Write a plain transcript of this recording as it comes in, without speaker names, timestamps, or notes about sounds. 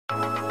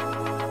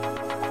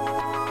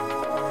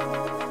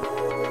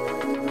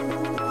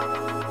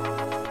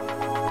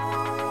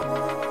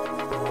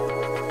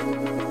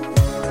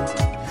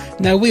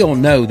Now, we all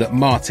know that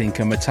Martin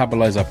can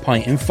metabolize a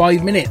pint in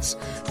 5 minutes,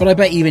 but I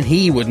bet even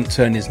he wouldn't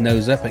turn his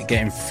nose up at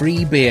getting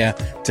free beer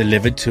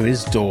delivered to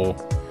his door.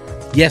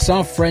 Yes,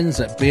 our friends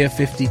at Beer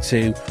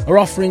 52 are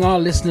offering our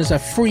listeners a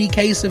free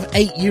case of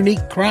 8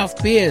 unique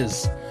craft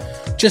beers.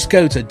 Just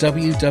go to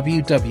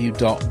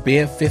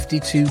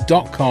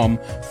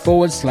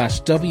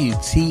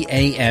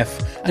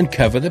www.beer52.com/WTAF and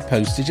cover the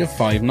postage of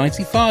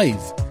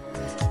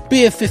 $5.95.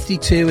 Beer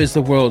 52 is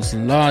the world's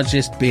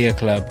largest beer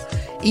club.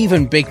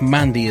 Even Big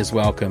Mandy is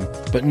welcome,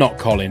 but not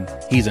Colin.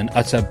 He's an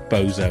utter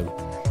bozo.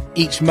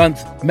 Each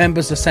month,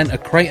 members are sent a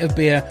crate of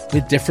beer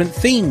with different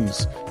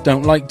themes.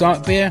 Don't like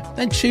dark beer?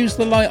 Then choose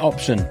the light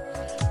option.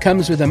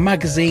 Comes with a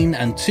magazine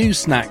and 2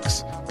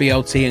 snacks,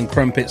 BLT and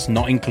crumpets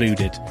not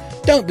included.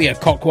 Don't be a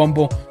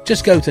cockwomble,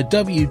 just go to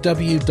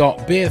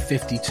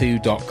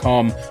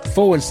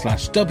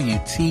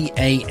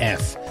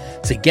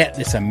www.beer52.com/WTAF to get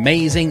this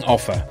amazing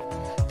offer.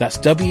 That's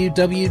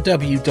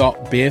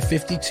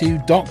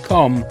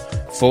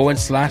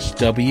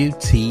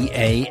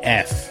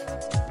www.beer52.com/WTAF.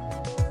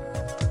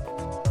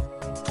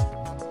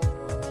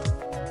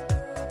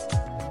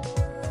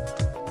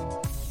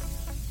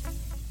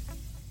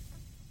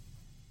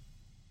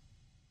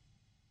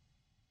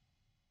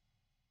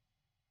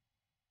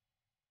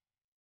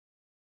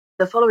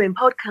 The following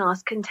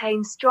podcast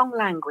contains strong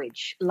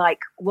language,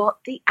 like what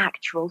the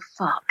actual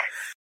fuck.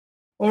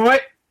 All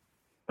right,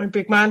 I'm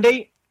Big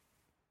Mandy.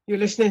 You're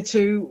listening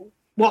to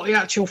What the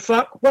Actual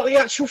Fuck? What the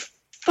Actual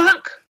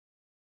Fuck?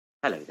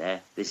 Hello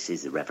there, this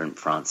is the Reverend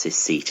Francis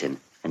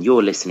Seaton, and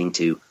you're listening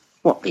to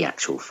What the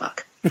Actual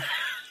Fuck.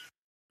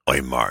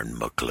 I'm Martin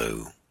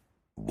McClue.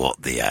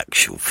 What the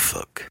Actual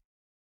Fuck?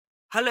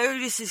 Hello,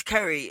 this is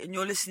Kerry, and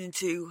you're listening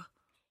to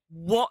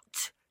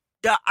What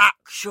the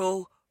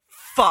Actual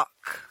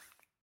Fuck.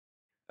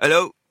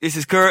 Hello, this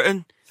is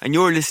Curtin, and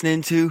you're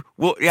listening to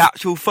What the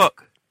Actual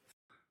Fuck.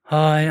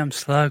 Hi, I'm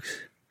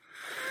Slugs.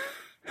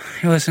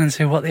 You're listening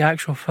to What the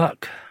Actual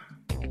Fuck.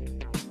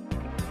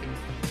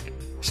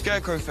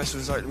 Scarecrow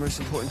Festival is like the most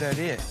important day of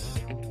the year.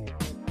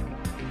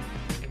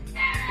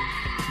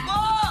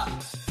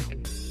 What?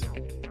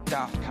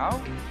 Daft Cow?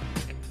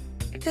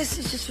 This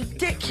is just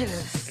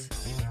ridiculous.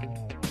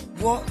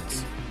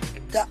 What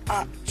the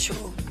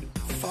actual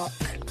fuck?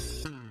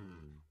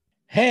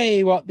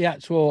 Hey, what the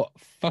actual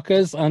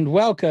fuckers, and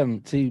welcome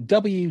to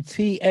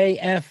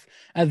WTAF,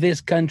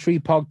 This Country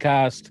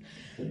podcast.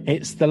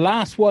 It's the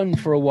last one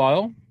for a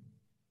while,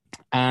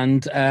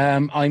 and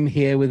I'm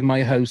here with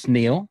my host,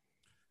 Neil.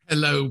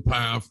 Hello,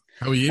 Pav.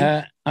 How are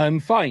you? I'm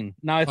fine.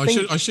 Now,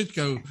 I should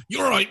go,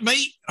 you're right,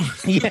 mate.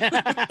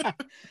 Yeah.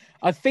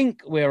 I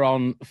think we're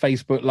on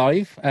Facebook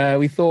Live.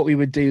 We thought we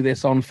would do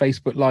this on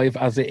Facebook Live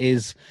as it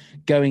is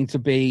going to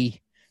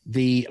be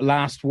the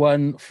last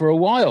one for a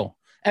while.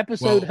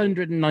 Episode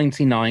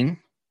 199.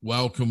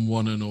 Welcome,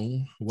 one and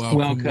all.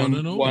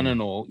 Welcome one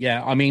and all.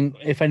 Yeah, I mean,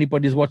 if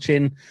anybody's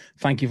watching,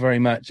 thank you very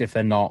much. If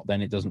they're not,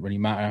 then it doesn't really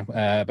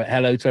matter. But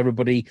hello to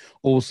everybody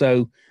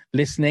also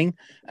listening.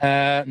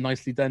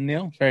 Nicely done,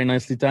 Neil. Very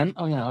nicely done.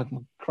 Oh, yeah, I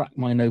can crack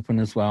mine open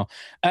as well.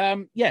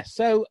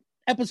 So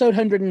episode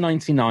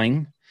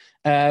 199.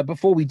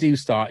 Before we do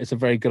start, it's a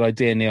very good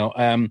idea, Neil.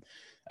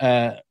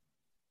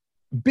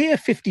 Beer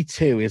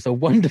 52 is a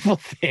wonderful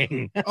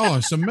thing. Oh,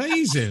 it's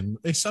amazing.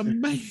 It's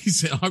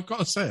amazing. I've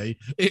got to say,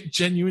 it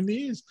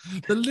genuinely is.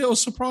 The little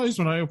surprise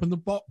when I opened the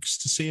box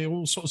to see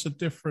all sorts of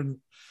different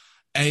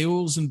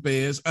ales and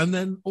beers, and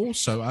then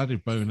also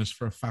added bonus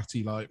for a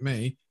fatty like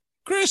me,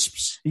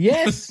 crisps.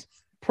 Yes,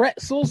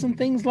 pretzels and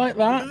things like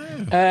that.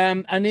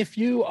 Yeah. And if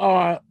you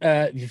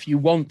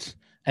want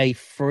a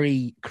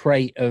free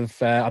crate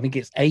of, I think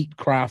it's 8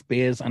 craft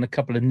beers and a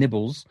couple of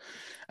nibbles,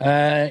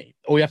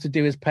 all you have to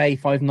do is pay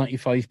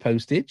 $5.95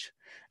 postage,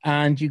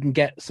 and you can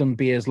get some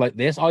beers like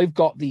this. I've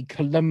got the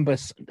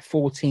Columbus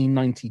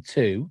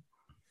 1492.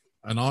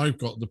 And I've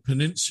got the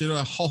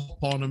Peninsula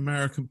Hop-On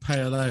American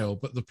Pale Ale.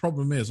 But the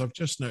problem is, I've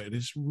just noted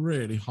it's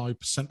really high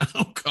percent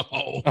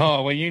alcohol.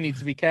 Oh, well, you need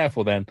to be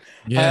careful then.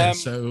 Yeah,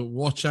 so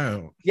watch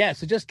out. Yeah,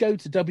 so just go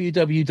to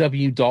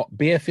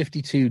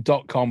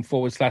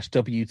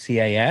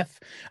www.beer52.com/WTAF.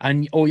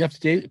 And all you have to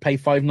do, pay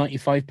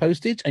 $5.95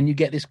 postage, and you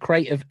get this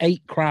crate of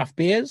 8 craft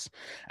beers.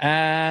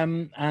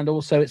 And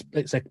also,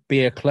 it's a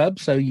beer club,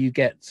 so you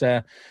get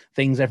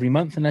things every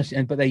month,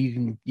 but there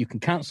you can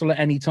cancel at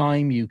any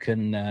time. You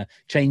can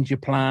change your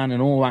plan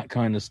and all that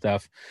kind of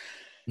stuff.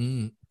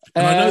 And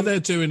I know they're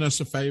doing us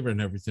a favor and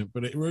everything,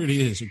 but it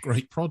really is a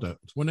great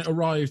product. When it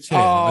arrived here,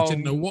 I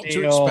didn't know what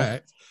to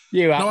expect.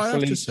 You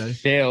absolutely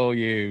chill,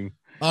 you.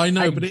 I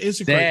know, but it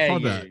is a great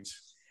product.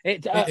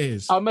 It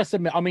is. I must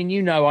admit, I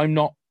mean, I'm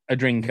not a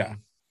drinker.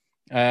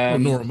 Well,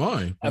 nor am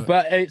I.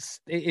 But it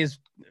is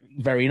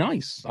very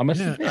nice. I must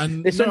admit.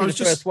 And it's only the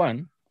first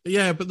one.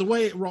 Yeah, but the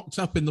way it rocked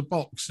up in the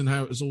box and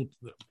how it was all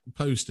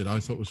posted, I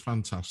thought was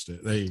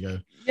fantastic. There you go.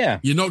 Yeah.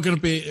 You're not going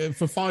to be...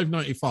 For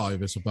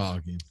 $5.95, it's a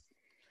bargain.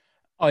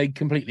 I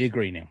completely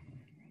agree, Neil.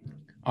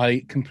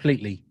 I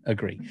completely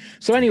agree.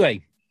 So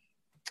anyway,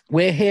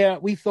 we're here.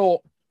 We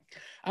thought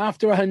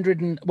after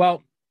 100 and...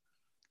 Well,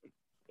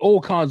 all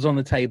cards on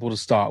the table to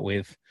start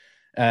with.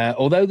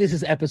 Although this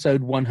is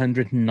episode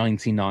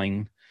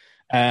 199,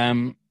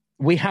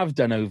 we have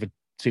done over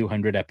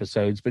 200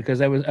 episodes because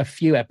there were a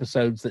few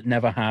episodes that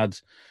never had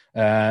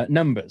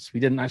numbers. We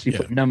didn't actually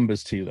put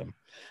numbers to them.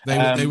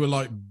 They were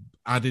like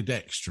added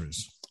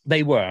extras.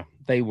 They were.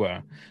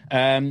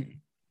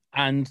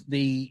 And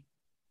the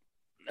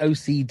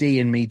OCD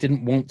in me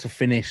didn't want to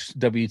finish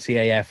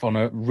WTAF on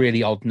a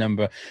really odd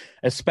number,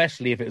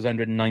 especially if it was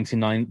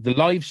 199. The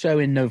live show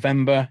in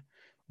November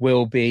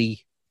will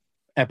be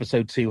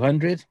episode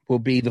 200, will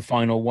be the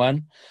final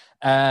one.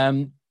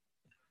 And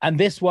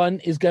this one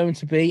is going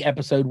to be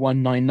episode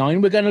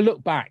 199. We're going to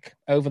look back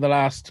over the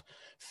last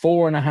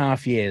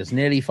 4.5 years,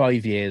 nearly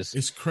 5 years.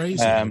 It's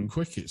crazy how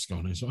quick it's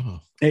gone as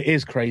well. It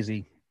is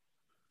crazy.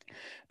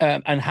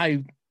 And how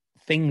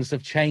things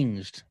have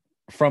changed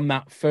from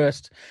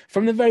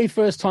the very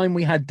first time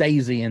we had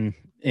Daisy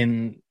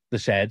in the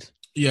shed.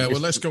 Yeah, well,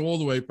 let's go all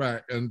the way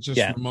back and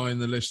just remind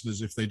the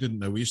listeners, if they didn't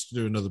know, we used to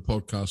do another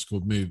podcast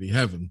called Movie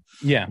Heaven.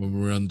 Yeah. When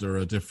we were under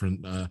a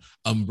different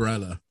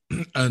umbrella.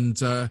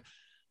 And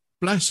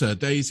bless her,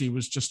 Daisy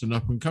was just an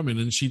up and coming,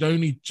 and she'd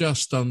only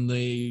just done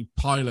the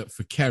pilot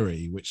for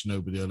Kerry, which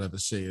nobody will ever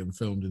see, and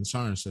filmed in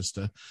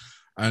Cirencester.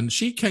 And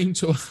she came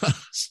to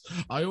us,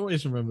 I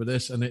always remember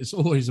this, and it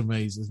always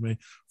amazes me,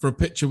 for a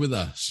picture with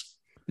us.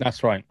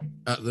 That's right.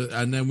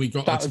 And then we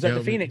got that was at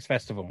the Phoenix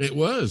Festival. It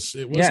was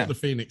at the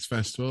Phoenix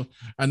Festival.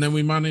 And then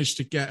we managed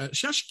to get,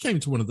 she actually came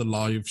to one of the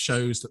live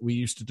shows that we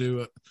used to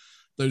do at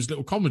those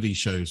little comedy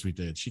shows we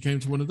did. She came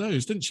to one of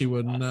those, didn't she,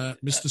 when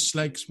Mr.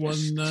 Sleggs won...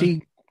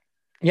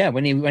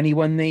 when he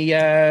won the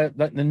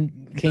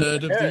King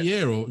Nerd of the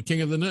Year or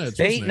King of the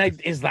Nerds. Now,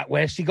 is that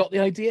where she got the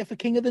idea for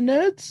King of the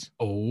Nerds?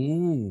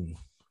 Oh,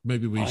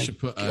 maybe we should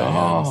put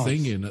a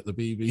thing in at the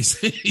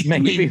BBC.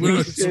 Maybe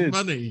we should. Some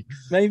money.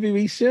 Maybe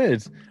we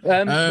should.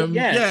 And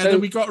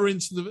then we got her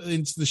into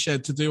the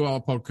shed to do our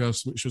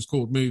podcast, which was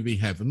called Movie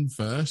Heaven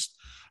first.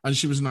 And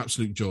she was an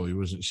absolute joy,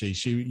 wasn't she?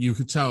 You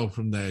could tell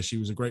from there she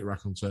was a great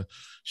raconteur.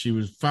 She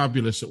was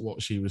fabulous at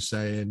what she was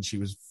saying. She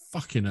was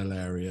fucking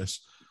hilarious.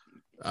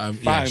 She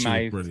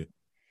was brilliant.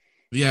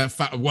 Yeah,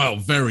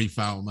 very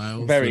foul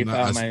mouth. Very foul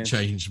mouth. Hasn't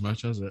changed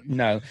much, has it?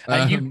 No.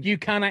 You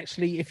can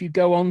actually, if you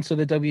go onto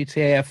the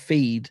WTAF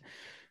feed,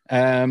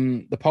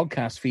 the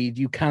podcast feed,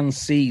 you can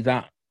see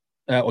that,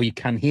 or you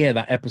can hear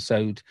that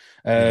episode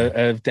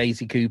of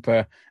Daisy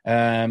Cooper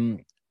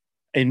in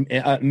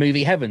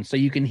Movie Heaven. So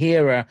you can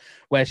hear her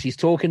where she's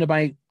talking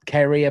about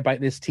Kerry,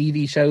 about this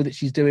TV show that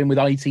she's doing with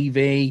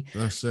ITV.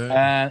 That's it.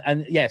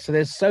 And so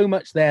there's so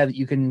much there that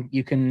you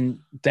can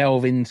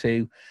delve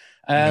into.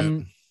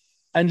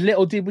 And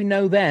little did we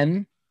know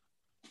then,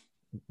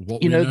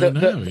 what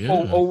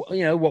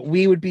what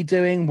we would be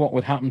doing, what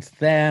would happen to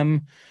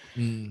them.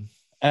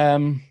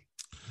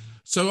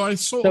 So I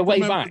sort of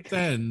remember back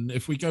then,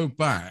 if we go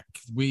back,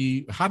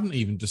 we hadn't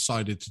even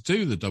decided to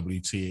do the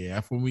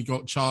WTAF when we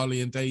got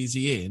Charlie and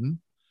Daisy in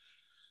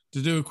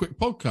to do a quick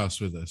podcast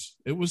with us.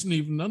 It wasn't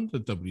even under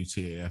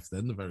WTAF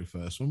then, the very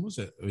first one, was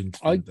it?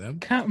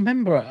 Can't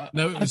remember.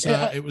 No,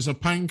 it was a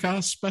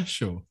Pancast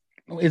special.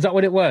 Is that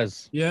what it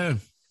was? Yeah.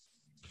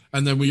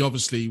 And then we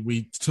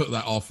took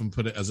that off and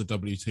put it as a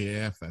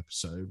WTAF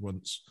episode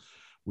once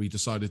we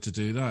decided to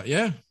do that.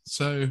 Yeah.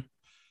 So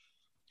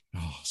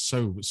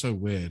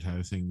weird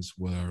how things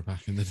were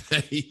back in the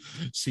day.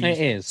 It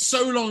is.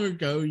 So long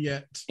ago,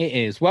 yet it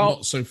is. Well,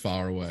 not so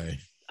far away.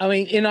 I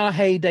mean, in our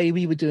heyday,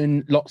 we were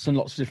doing lots and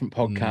lots of different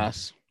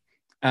podcasts.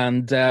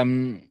 And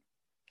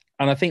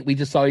I think we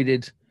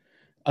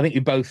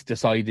both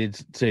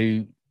decided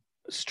to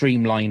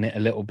streamline it a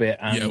little bit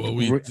and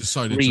we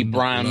decided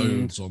rebrand to knock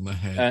loads on the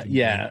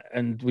head.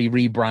 And we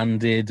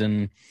rebranded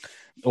and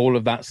all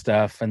of that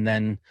stuff, and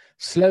then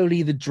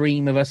slowly the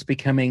dream of us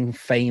becoming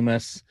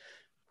famous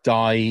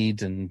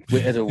died and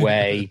withered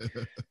away.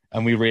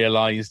 And we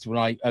realized,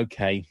 right,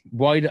 okay,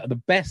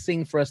 the best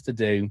thing for us to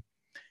do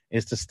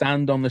is to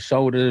stand on the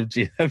shoulder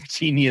of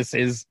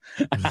geniuses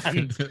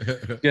and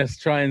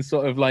just try and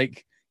sort of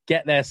like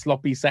get their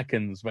sloppy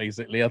seconds,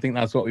 basically. I think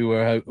that's what we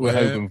were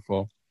hoping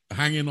for.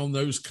 Hanging on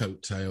those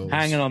coattails.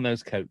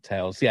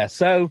 Yeah.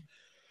 So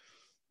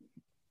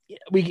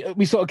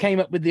we sort of came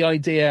up with the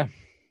idea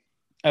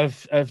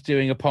of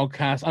doing a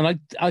podcast, and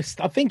I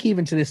think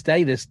even to this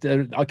day,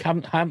 I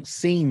haven't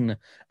seen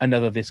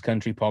another This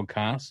Country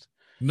podcast.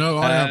 No,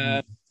 I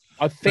haven't.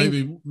 I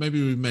think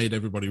maybe we made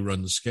everybody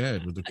run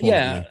scared with the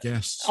quality of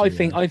guests. I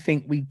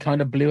think we kind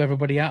of blew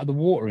everybody out of the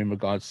water in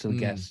regards to the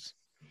guests.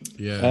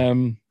 Yeah.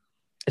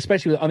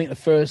 Especially, I think the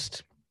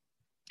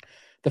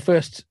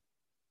first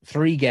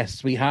 3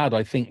 guests we had,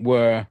 I think,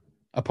 were,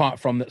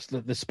 apart from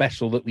the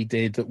special that we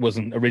did that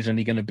wasn't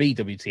originally going to be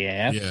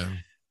WTAF. Yeah.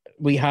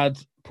 We had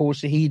Paul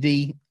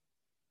Shahidi,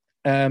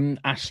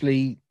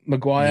 Ashley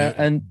Maguire,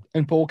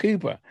 and Paul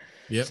Cooper.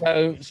 Yep.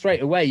 So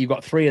straight away, you've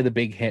got 3 of the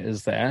big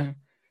hitters there,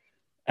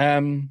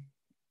 and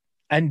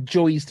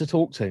joys to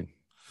talk to.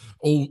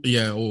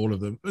 All of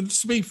them. And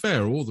to be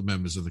fair, all the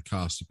members of the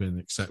cast have been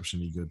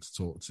exceptionally good to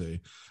talk to.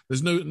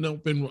 There's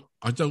not been,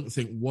 I don't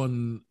think,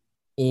 one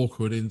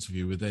awkward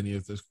interview with any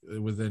of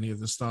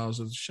the stars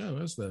of the show,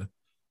 has there?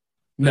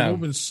 They've all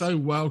been so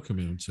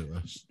welcoming to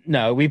us.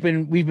 No, we've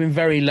been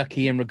very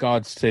lucky in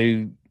regards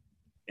to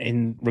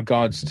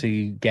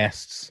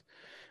guests,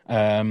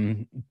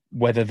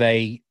 whether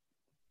they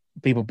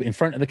people in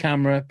front of the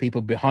camera,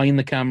 people behind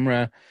the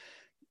camera,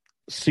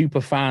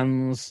 super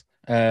fans,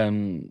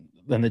 then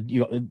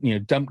you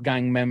got Dump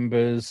Gang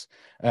members,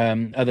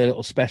 other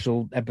little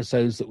special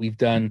episodes that we've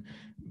done.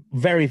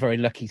 Very, very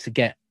lucky to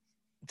get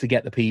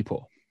the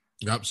people.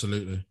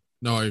 Absolutely.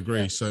 No, I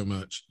agree so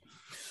much.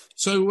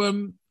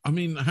 So, I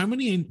mean, how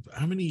many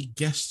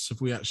guests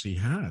have we actually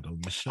had on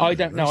the show? I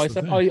don't know.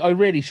 I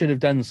really should have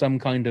done some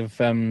kind of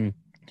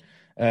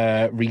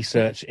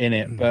research in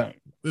it, but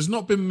there's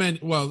not been many.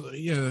 Well,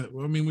 yeah.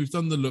 I mean, we've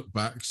done the look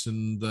backs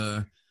and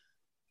the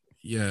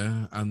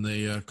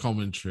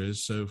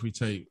commentaries. So if we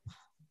take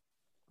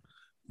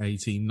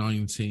 18,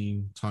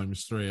 19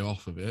 times 3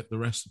 off of it, the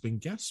rest have been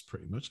guests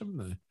pretty much, haven't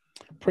they?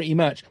 Pretty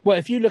much. Well,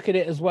 if you look at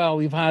it as well,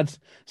 we've had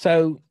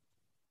Sally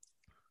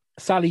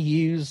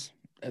Hughes.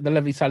 The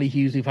lovely Sally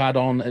Hughes we've had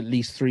on at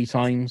least 3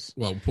 times.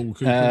 Well, Paul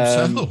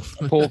Cooper himself.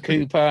 Paul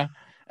Cooper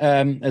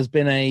has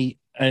been a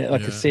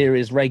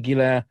series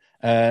regular.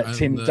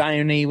 Tim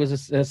Downey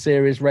was a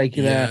series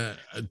regular.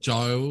 Yeah,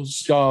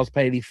 Giles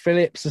Paley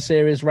Phillips, a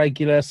series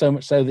regular, so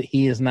much so that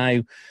he has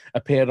now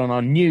appeared on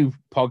our new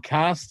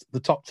podcast, the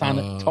Top 10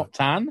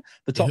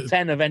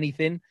 of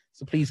anything.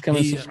 So please come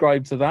and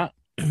subscribe to that.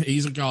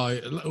 He's a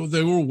guy.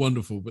 They're all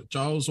wonderful, but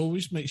Giles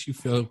always makes you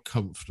feel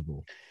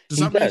comfortable. Does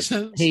that make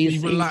sense? He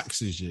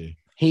relaxes you.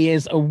 He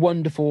is a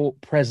wonderful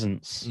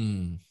presence.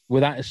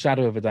 Without a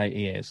shadow of a doubt,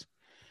 he is.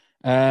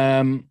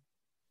 I'm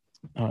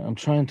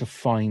trying to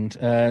find.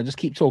 Just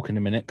keep talking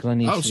a minute because I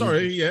need. Oh,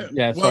 sorry. Yeah.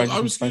 Yeah. Well,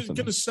 I was going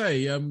to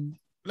say,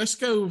 let's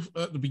go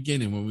at the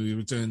beginning when we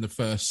were doing the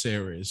first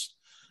series.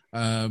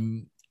 What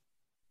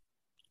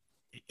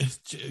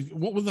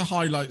were the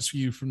highlights for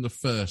you from the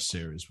first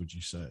series? Would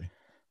you say?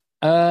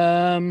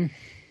 I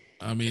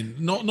mean,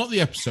 not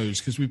the episodes,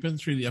 because we've been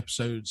through the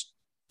episodes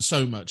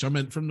so much. I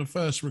meant from the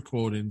first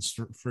recordings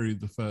through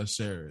the first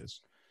series.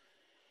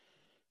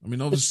 I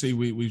mean, obviously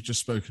we've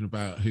just spoken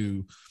about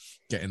who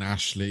getting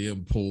Ashley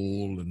and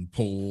Paul and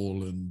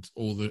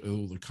all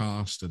the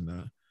cast and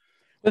that.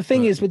 The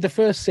thing is, with the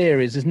first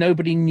series, is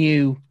nobody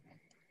knew.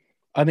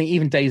 I mean,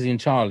 even Daisy and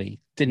Charlie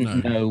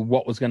didn't know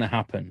what was going to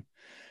happen,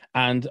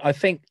 and I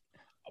think,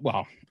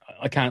 well,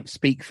 I can't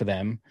speak for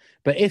them,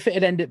 but if it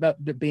had ended up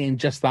being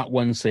just that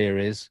one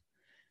series,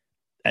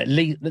 at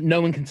least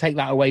no one can take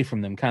that away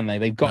from them, can they?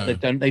 They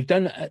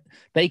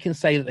can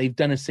say that they've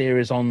done a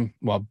series on,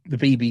 well, the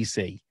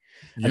BBC,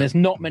 and there's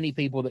not many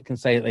people that can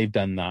say that they've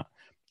done that.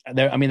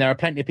 There are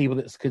plenty of people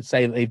that could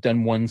say that they've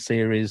done one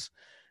series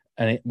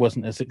and it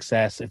wasn't a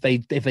success. If they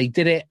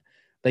did it,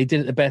 they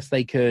did it the best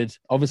they could.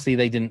 Obviously,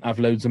 they didn't have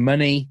loads of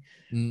money.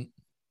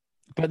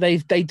 But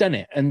they've done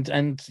it, and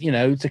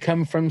to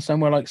come from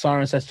somewhere like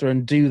Cirencester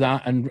and do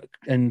that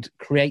and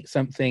create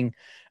something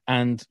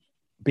and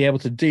be able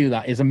to do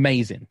that is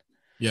amazing.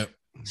 Yeah.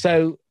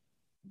 So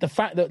the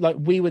fact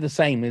that we were the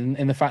same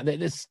in the fact that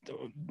this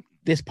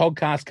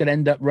podcast could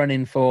end up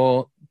running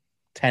for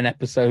 10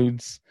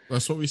 episodes.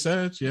 That's what we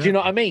said. Yeah. Do you know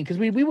what I mean? Because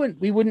we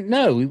wouldn't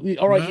know.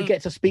 You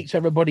get to speak to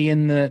everybody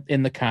in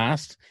the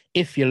cast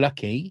if you're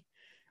lucky.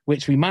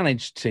 Which we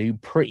managed to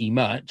pretty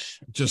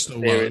much. It was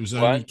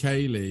only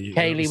Kaylee.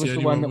 Kaylee was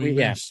the one that we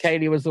missed.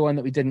 Kaylee was the one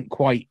that we didn't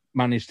quite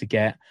manage to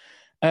get.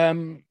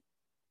 So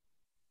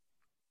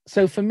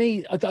for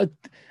me, the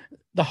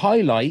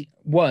highlight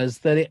was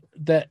that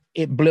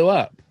it blew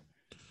up.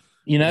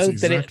 That's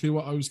exactly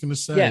what I was going to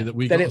say. Yeah, that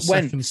we got a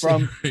second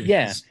series.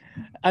 Yeah.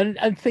 And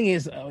the thing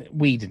is,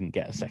 we didn't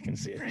get a second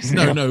series.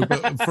 But do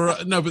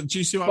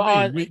you see what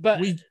I mean?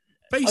 We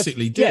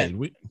basically did.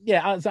 The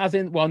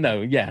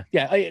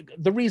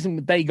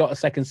reason they got a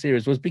second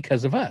series was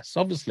because of us,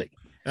 obviously.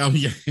 Oh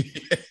yeah.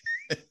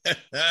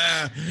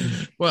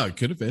 Well, it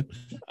could have been,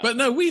 but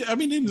no.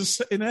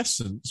 In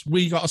essence,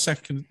 we got a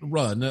second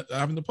run at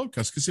having the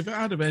podcast, because if it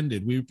had have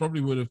ended, we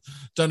probably would have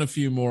done a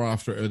few more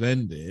after it had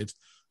ended,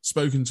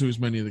 spoken to as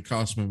many of the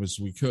cast members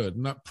as we could,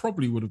 and that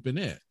probably would have been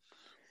it.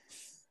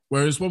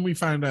 Whereas when we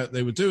found out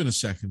they were doing a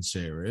second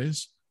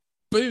series,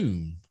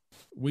 boom.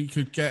 We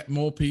could get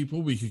more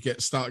people. We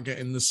could start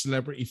getting the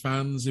celebrity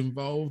fans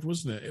involved,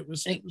 wasn't it? It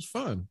was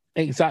fun.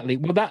 Exactly.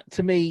 Well, that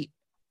to me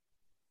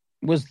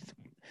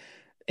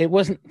it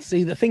wasn't.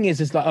 See, the thing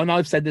is like, and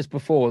I've said this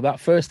before. That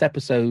first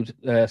episode,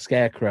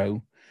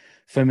 Scarecrow,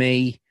 for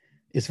me,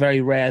 it's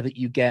very rare that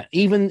you get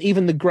even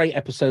the great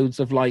episodes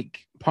of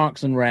like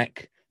Parks and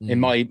Rec. In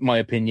my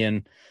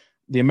opinion,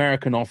 The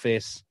American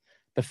Office,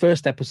 the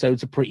first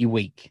episodes are pretty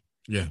weak.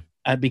 Yeah.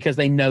 Because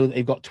they know that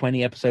they've got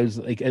 20 episodes,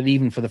 and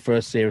even for the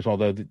first series,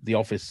 although the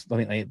Office, I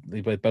think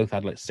they both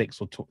had like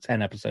 6 or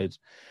 10 episodes,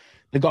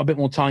 they've got a bit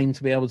more time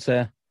to be able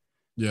to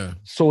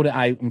sort it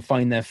out and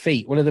find their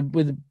feet. With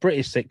the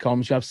British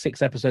sitcoms, you have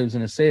 6 episodes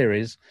in a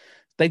series,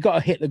 they got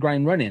to hit the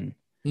ground running.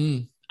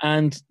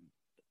 And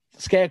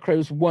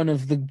Scarecrow's one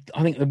of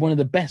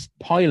the best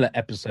pilot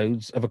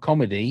episodes of a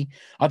comedy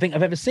I think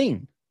I've ever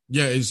seen.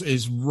 Yeah,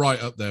 it's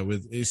right up there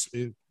with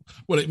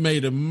it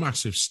made a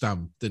massive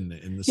stamp, didn't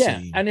it, in the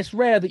scene? And it's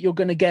rare that you're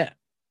going to get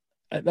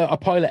a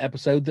pilot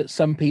episode that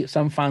some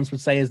fans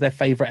would say is their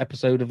favorite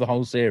episode of the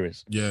whole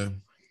series. Yeah.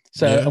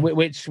 So,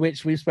 which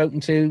we've spoken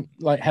to,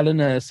 like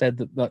Helena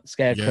said that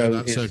Scarecrow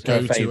that's is her her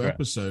go-to favorite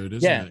episode,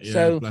 isn't it? Yeah,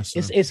 so bless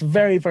her. it's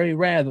very, very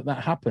rare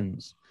that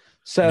happens.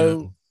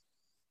 So,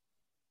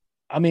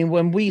 I mean,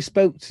 when we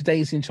spoke to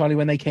Daisy and Charlie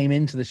when they came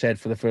into the shed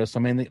for the first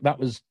time, I mean, that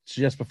was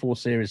just before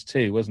series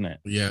 2, wasn't it?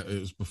 Yeah, it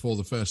was before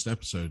the first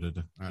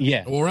episode.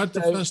 Or had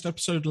the first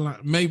episode.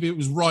 Maybe it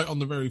was right on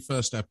the very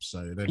first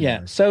episode. Anyway.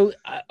 Yeah, so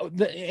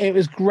it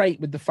was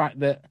great with the fact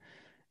that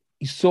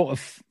you sort of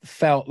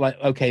felt like,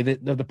 okay,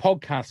 the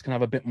podcast can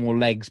have a bit more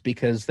legs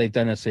because they've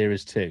done a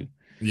series 2.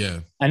 Yeah.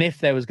 And if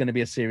there was going to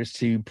be a series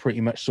 2,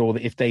 pretty much saw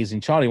that if Daisy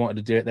and Charlie wanted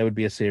to do it, there would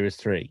be a series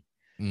 3.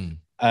 Mm.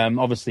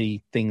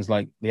 Obviously, things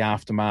like the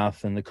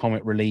Aftermath and the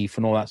Comic Relief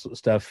and all that sort of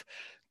stuff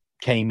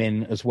came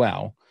in as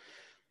well.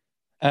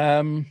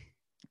 And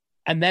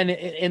then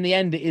in the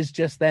end, it is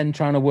just then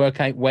trying to work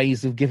out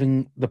ways of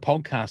giving the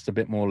podcast a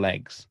bit more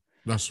legs.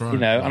 That's right. You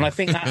know, and I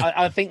think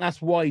I think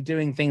that's why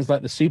doing things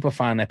like the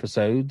Superfan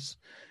episodes,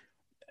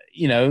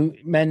 you know,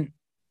 meant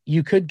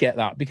you could get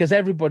that, because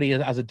everybody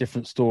has a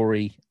different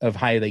story of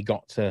how they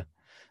got to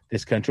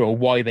this country or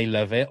why they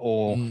love it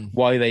or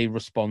why they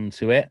respond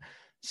to it.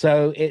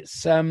 So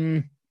it's I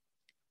mean,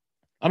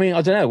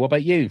 I don't know. What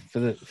about you for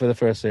the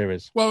first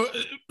series? Well,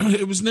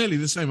 it was nearly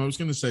the same. I was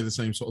going to say the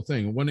same sort of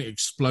thing. When it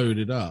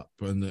exploded up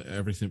and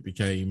everything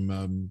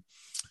became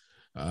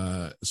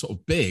sort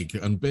of big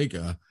and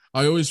bigger,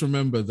 I always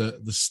remember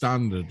that the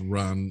Standard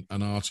ran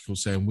an article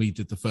saying we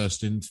did the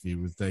first interview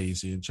with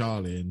Daisy and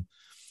Charlie, and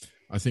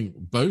I think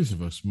both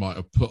of us might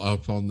have put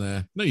up on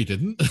there. No, you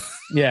didn't.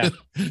 Yeah.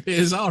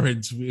 Here's our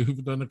interview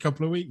we've done a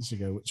couple of weeks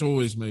ago, which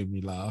always made me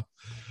laugh.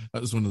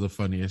 That was one of the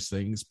funniest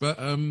things. But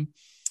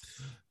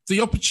the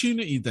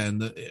opportunity then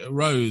that it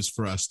arose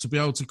for us to be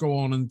able to go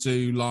on and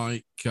do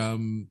like,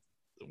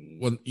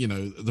 when, you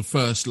know, the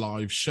first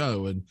live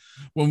show. And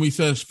when we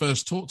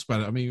first talked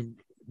about it, I mean,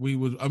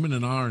 I'm in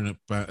an iron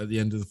about at the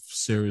end of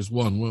series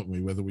 1, weren't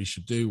we, whether we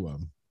should do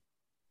one.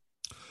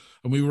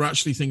 And we were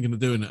actually thinking of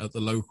doing it at the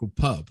local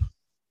pub.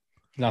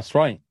 That's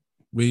right.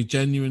 We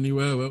genuinely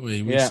were, weren't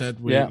we? We said,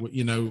 we,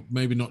 you know,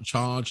 maybe not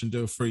charge and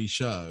do a free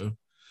show.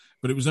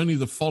 But it was only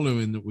the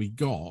following that we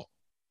got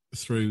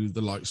through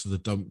the likes of the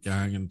Dump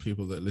Gang and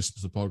people that listen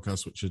to the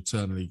podcast, which we're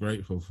eternally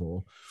grateful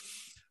for.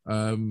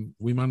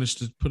 We managed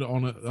to put it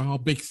on at our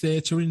big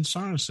theatre in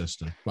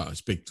Cirencester. Well,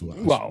 it's big to us.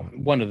 Well,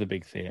 one of the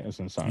big theatres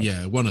in Cirencester.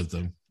 Yeah, one of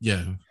them.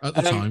 Yeah, at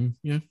the time,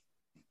 yeah.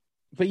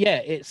 But yeah,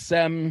 it's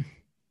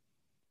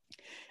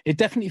it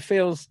definitely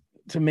feels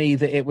to me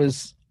that it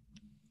was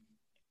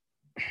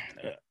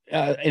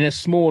in a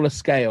smaller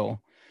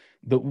scale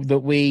that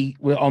we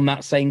were on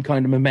that same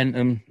kind of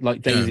momentum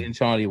like Daisy and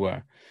Charlie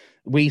were.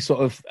 We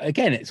sort of,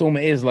 again, it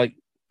is like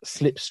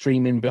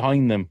slipstreaming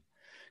behind them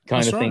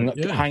kind of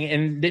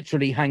thing,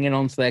 literally hanging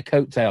onto their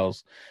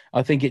coattails.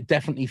 I think it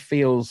definitely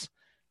feels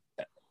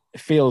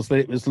that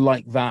it was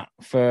like that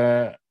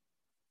for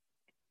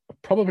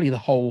probably the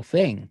whole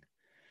thing.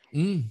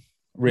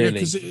 Really,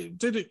 because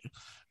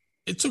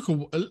it took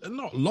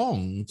not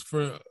long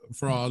for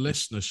our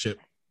listenership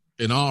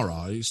in our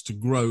eyes to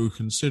grow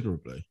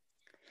considerably.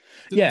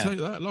 Didn't take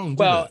that long.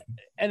 Did it?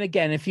 And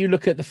again, if you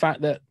look at the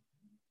fact that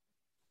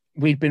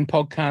we'd been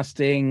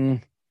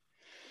podcasting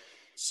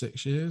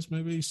 6 years,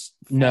 maybe.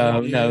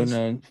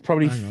 No,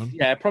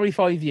 probably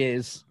 5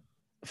 years.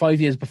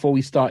 5 years before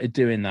we started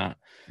doing that.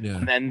 Yeah.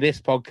 And then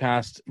this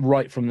podcast,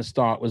 right from the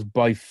start, was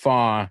by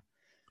far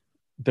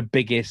the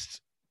biggest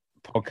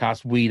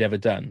podcast we'd ever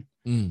done.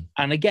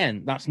 And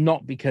again, that's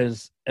not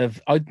because of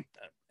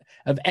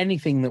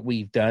anything that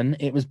we've done.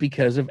 It was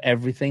because of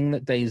everything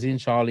that Daisy and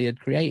Charlie had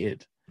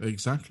created.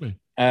 Exactly.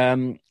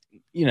 You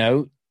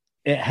know,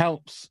 it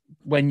helps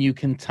when you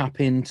can tap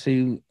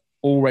into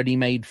already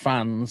made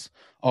fans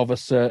of a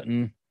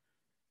certain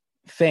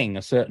thing,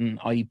 a certain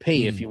IP,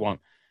 if you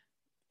want.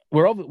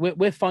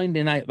 We're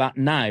finding out that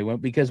now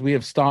because we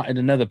have started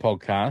another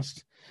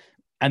podcast,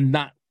 and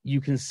that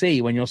you can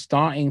see when you're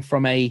starting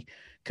from a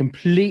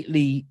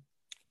completely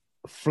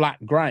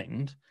flat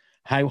ground,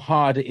 how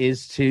hard it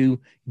is to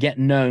get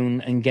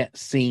known and get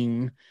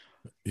seen.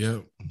 Yeah.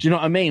 Do you know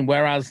what I mean?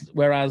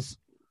 Whereas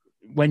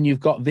when you've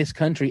got this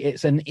country,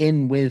 it's an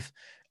in with,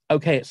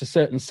 okay, it's a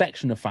certain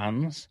section of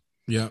fans.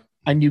 Yeah.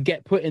 And you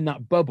get put in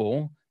that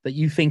bubble that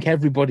you think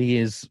everybody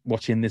is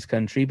watching this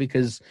country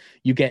because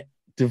you get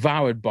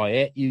devoured by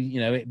it. You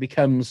know, it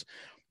becomes,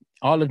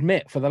 I'll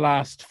admit, for the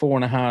last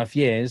 4.5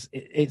 years,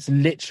 it's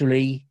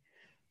literally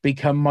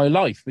become my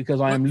life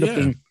because I am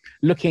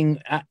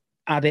looking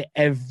at it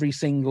every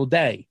single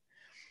day,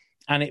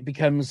 and it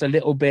becomes a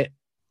little bit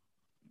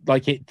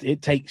like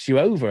it takes you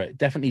over. It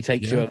definitely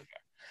takes you over.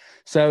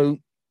 So,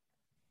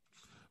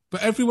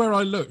 but everywhere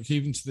I look,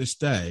 even to this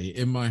day,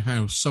 in my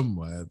house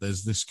somewhere,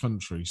 there's this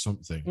country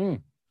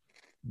something.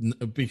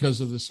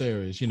 because of the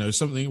series. You know,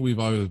 something we've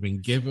either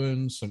been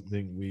given,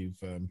 something we've,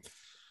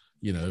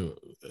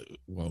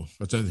 well,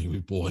 I don't think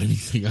we've bought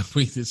anything up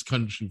with this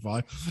country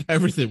vibe.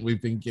 Everything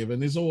we've been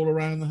given is all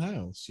around the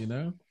house, you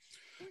know,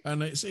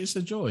 and it's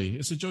a joy.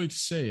 It's a joy to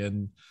see,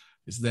 and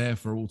it's there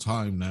for all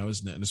time now,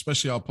 isn't it? And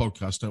especially our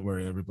podcast, don't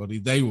worry, everybody,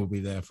 they will be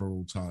there for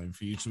all time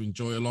for you to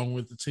enjoy along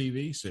with the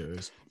TV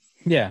series.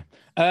 Yeah.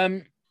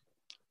 I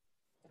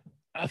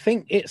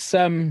think it's,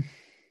 and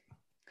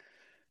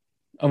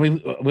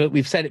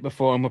we've said it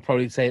before, and we'll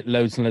probably say it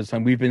loads and loads of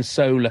times. We've been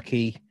so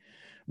lucky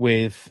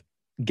with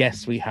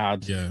guests we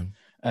had. Yeah.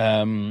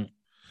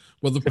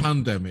 Well, the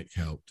pandemic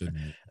helped, didn't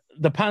it?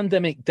 The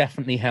pandemic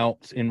definitely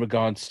helped in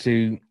regards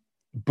to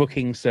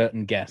booking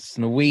certain guests.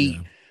 And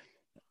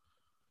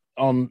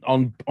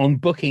on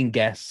booking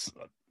guests,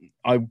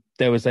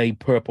 there was a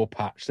purple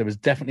patch. There was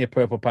definitely a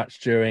purple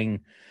patch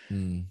during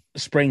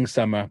spring,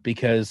 summer,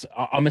 because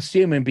I'm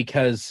assuming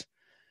because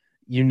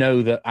you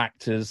know that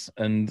actors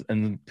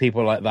and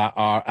people like that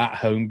are at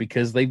home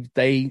because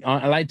they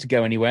aren't allowed to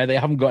go anywhere. They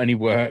haven't got any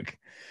work.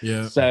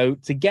 Yeah. So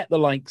to get the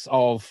likes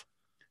of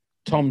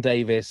Tom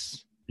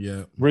Davis,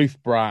 Ruth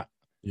Bratt,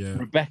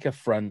 Rebecca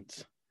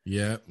Front,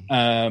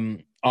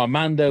 Armando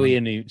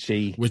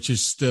Iannucci, which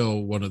is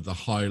still one of the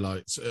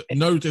highlights.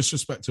 No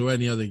disrespect to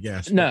any other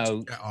guest.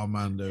 No,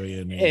 Armando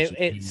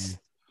Iannucci.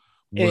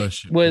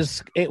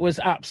 It was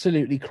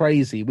absolutely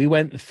crazy. We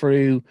went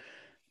through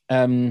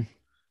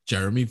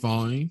Jeremy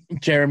Vine,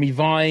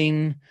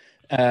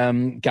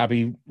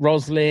 Gabby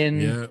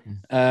Roslin.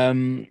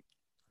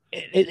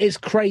 It's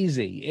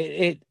crazy.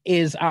 It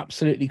is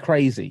absolutely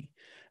crazy.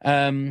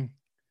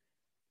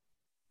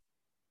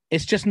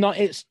 It's just not.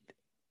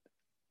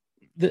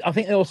 I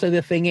think also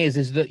the thing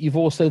is that you've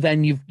also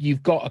then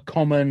you've got a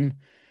common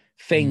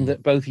thing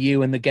that both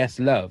you and the guests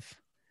love.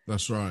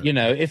 That's right. You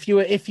know, if you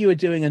were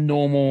doing a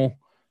normal,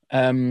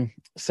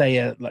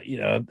 say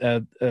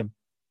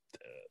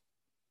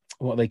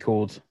what are they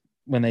called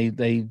when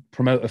they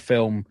promote a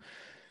film,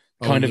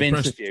 kind of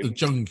interview, the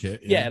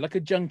junket, like a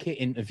junket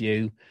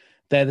interview.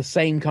 They're the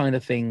same kind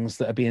of things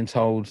that are being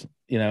told,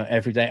 you know,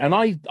 every day. And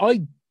I'm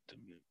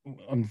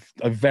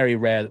very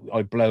rare that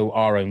I blow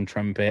our own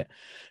trumpet,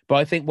 but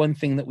I think one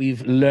thing that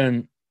we've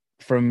learned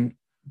from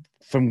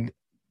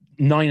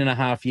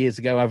 9.5 years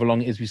ago, however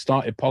long it is we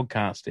started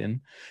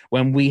podcasting,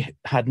 when we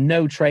had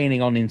no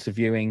training on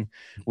interviewing,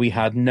 we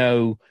had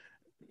no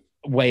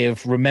way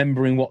of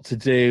remembering what to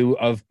do,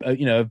 of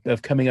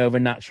coming over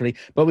naturally,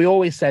 but we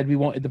always said we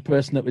wanted the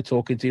person that we're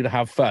talking to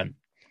have fun.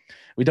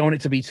 We don't want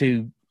it to be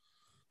too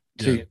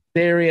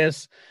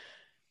serious.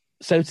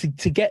 So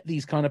to get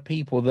these kind of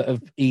people that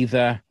have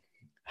either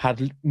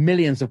had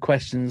millions of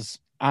questions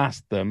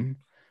asked them,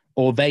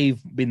 or they've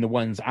been the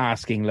ones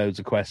asking loads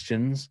of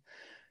questions,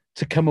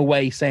 to come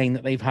away saying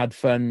that they've had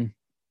fun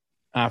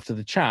after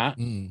the chat.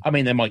 I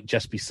mean, they might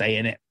just be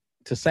saying it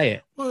to say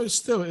it. Well,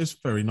 it's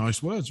very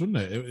nice words, wouldn't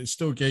it? It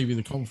still gave you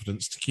the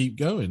confidence to keep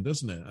going,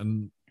 doesn't it?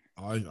 And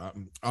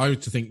I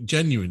would think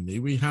genuinely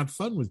we had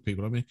fun with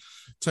people. I mean,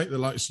 take the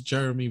likes of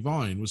Jeremy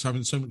Vine was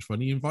having so much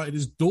fun. He invited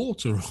his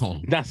daughter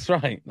on. That's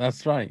right.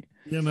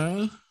 You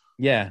know?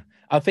 Yeah.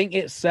 I think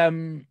it's, I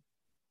think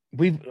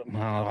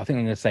I'm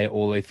going to say it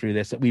all the way through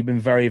this, that we've been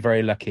very,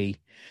 very lucky.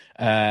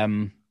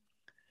 And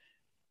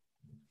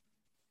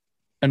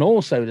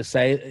also to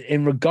say,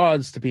 in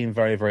regards to being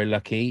very, very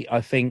lucky,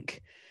 I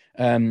think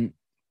the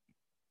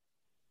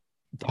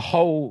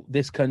whole,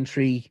 this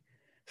country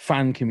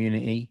fan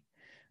community,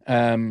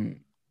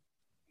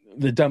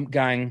 the Dump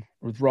Gang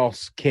with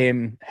Ross,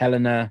 Kim,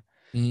 Helena,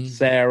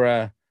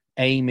 Sarah,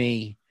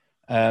 Amy,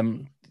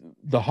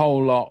 the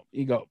whole lot.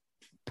 You got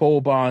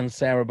Paul Barnes,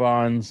 Sarah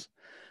Barnes.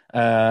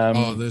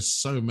 There's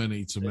so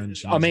many to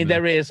mention. I mean,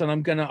 there is, and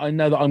I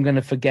know that I'm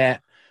gonna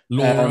forget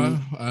Laura.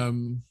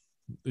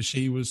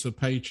 She was a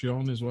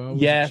Patreon as well.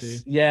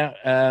 Yes,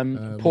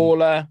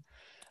 Paula,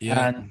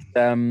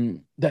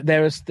 and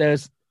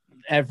there's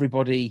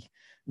everybody.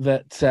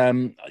 That I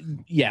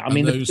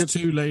mean, those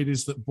two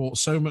ladies that bought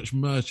so much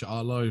merch at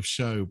our live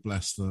show,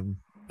 bless them.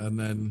 And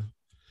then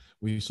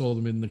we saw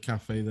them in the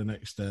cafe the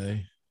next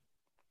day.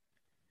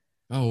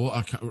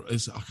 I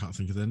can't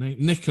think of their name.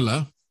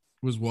 Nicola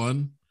was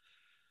one.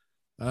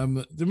 Do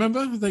you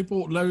remember they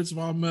bought loads of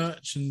our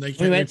merch and they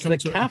went to the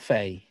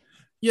cafe?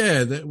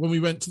 Yeah, when we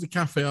went to the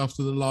cafe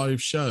after the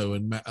live show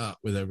and met up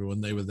with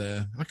everyone, they were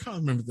there. I can't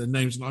remember their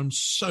names, and I'm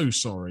so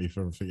sorry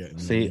for forgetting.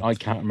 See, I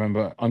can't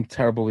remember. I'm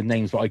terrible with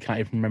names, but I can't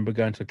even remember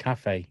going to a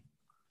cafe.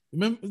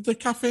 Remember the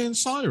cafe in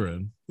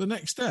Siren the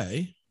next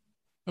day?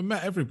 I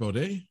met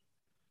everybody.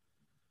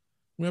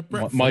 We had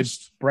breakfast. My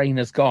brain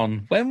has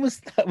gone. When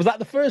was that? Was that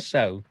the first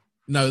show?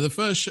 No, the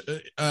first.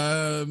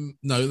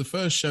 The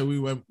first show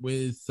we went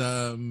with.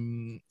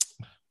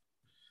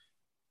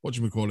 What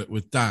do we call it,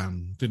 with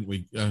Dan, didn't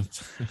we?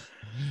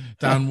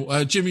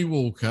 Jimmy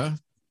Walker.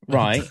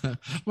 Right. I'm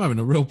having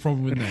a real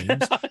problem with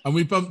names. And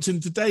we bumped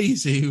into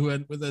Daisy, who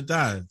went with her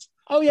dad.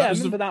 Oh, yeah, I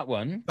remember that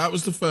one. That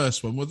was the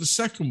first one. Well, the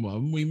second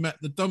one, we met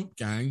the Dump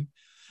Gang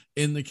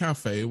in the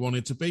cafe who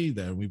wanted to be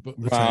there. We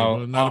booked the Wow.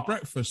 table and had a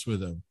breakfast with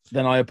them.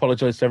 Then I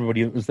apologise to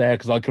everybody that was there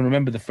because I can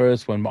remember the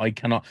first one, but I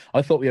cannot.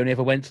 I thought we only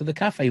ever went to the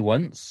cafe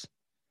once.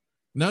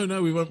 No,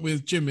 we went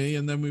with Jimmy,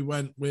 and then we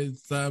went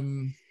with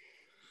the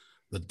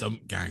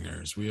Dump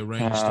Gangers. We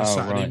arranged a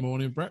Saturday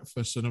morning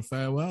breakfast and a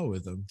farewell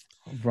with them.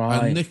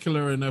 Right. And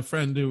Nicola and her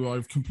friend, who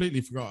I've completely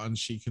forgotten,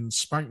 she can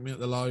spank me at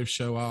the live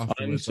show afterwards.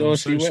 I'm I'm sure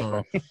so she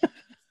sorry.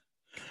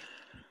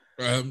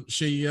 will.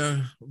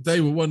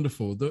 They were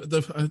wonderful.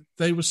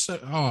 They were so.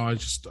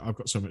 I've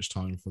got so much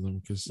time for them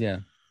because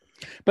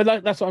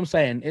But that's what I'm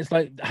saying. It's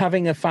like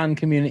having a fan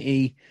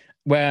community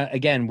where,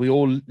 again, we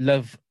all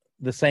love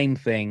the same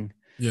thing.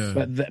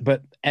 Yeah.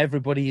 But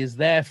everybody is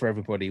there for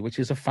everybody, which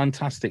is a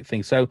fantastic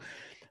thing. So,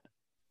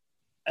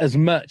 as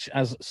much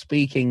as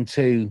speaking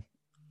to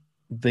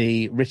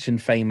the rich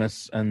and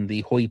famous and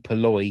the hoi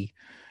polloi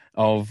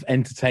of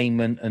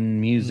entertainment and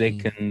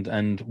music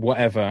and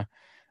whatever,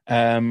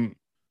 I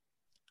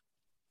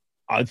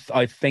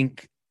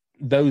think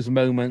those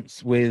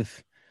moments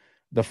with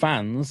the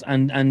fans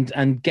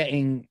and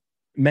getting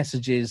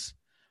messages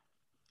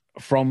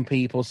from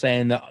people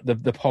saying that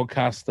the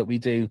podcast that we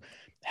do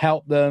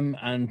help them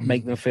and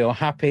make them feel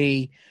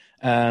happy,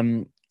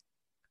 all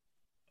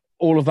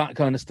of that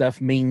kind of stuff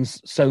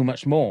means so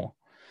much more,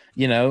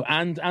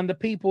 and the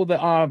people that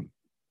are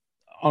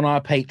on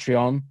our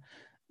Patreon,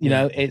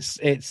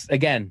 it's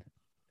again,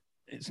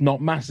 it's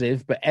not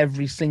massive, but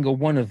every single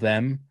one of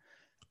them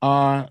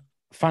are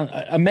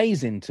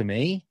amazing to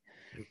me,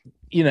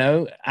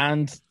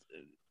 and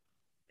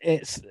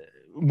it's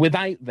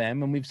without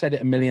them, and we've said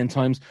it a million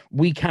times,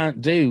 we can't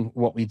do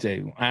what we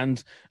do.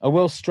 And I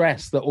will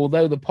stress that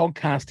although the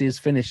podcast is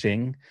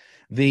finishing,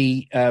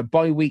 the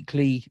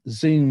bi-weekly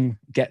Zoom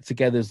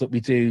get-togethers that we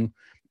do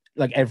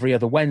like every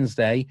other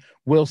Wednesday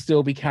will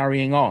still be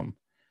carrying on,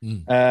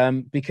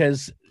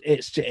 because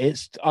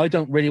it's I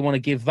don't really want to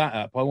give that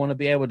up. I want to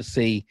be able to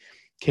see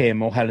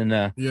Kim or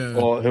Helena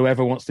or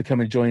whoever wants to come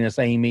and join us,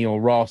 Amy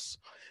or Ross,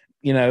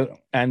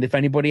 and if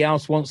anybody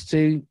else wants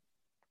to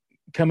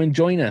come and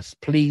join us,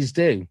 please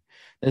do.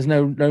 There's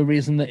no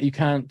reason that you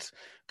can't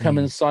come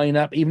and sign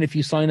up. Even if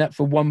you sign up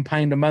for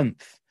 £1 a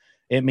month,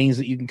 it means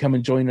that you can come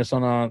and join us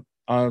on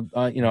our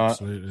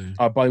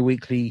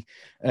bi-weekly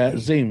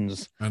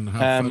Zooms and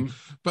have fun.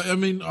 But I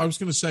mean, I was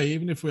going to say,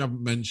 even if we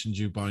haven't mentioned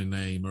you by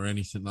name or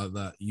anything like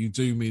that, you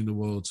do mean the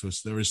world to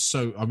us.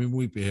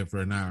 We'd be here for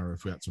an hour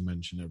if we had to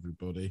mention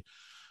everybody.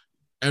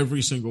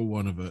 Every single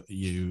one of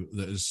you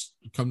that has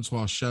come to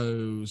our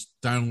shows,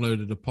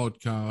 downloaded a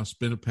podcast,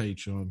 been a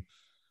patron,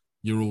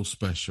 you're all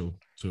special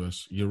to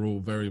us. You're all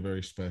very,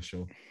 very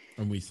special.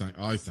 And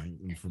I thank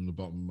them from the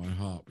bottom of my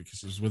heart,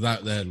 because it was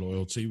without their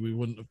loyalty, we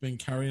wouldn't have been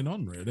carrying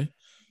on, really.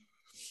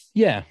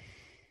 Yeah.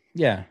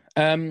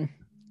 I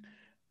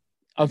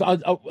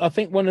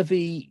think one of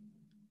the,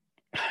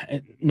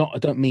 I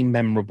don't mean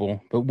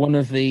memorable, but one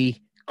of the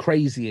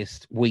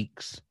craziest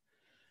weeks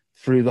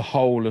through the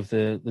whole of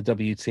the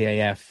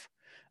WTAF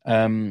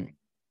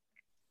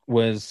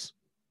was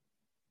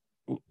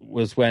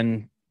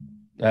when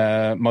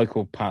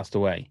Michael passed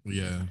away.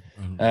 Yeah.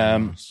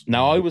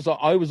 Now I was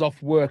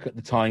off work at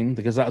the time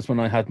because that's when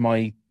I had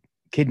my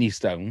kidney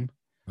stone.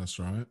 That's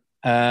right.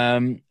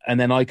 And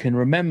then I can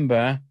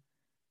remember,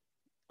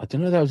 I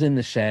don't know if I was in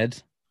the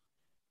shed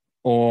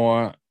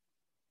or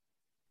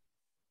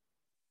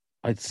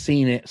I'd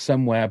seen it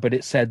somewhere, but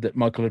it said that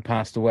Michael had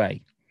passed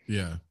away.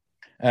 Yeah.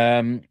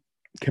 I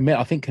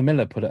think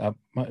Camilla put it up.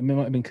 It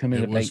might have been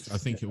Camilla Bates. I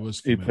think it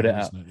was Camilla who put it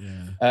up.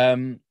 Yeah.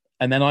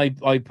 And then I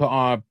put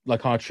our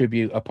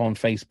tribute up on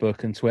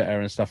Facebook and Twitter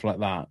and stuff like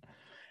that.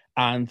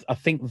 And I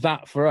think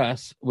that for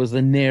us was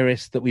the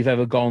nearest that we've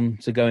ever gone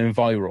to going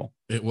viral.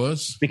 It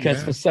was.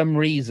 Because for some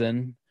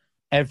reason,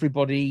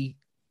 everybody,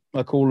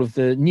 like all of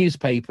the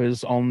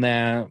newspapers on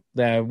their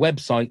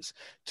websites,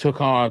 took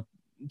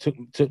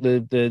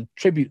the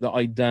tribute that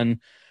I'd done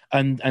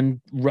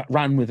and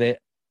ran with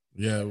it.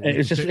 Yeah. It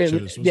was just,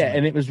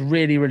 and it was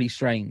really, really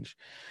strange.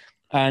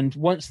 And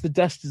once the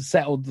dust had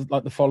settled,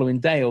 like the following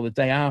day or the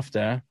day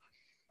after,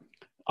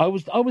 I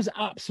was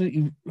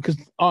absolutely, because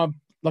our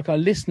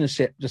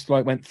listenership just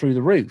like went through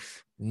the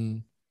roof,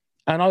 and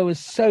I was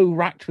so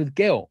racked with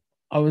guilt.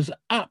 I was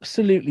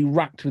absolutely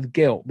racked with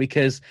guilt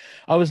because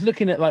I was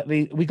looking at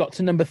we got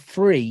to number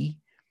 3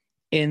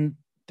 in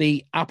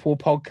the Apple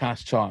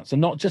podcast charts, and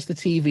not just the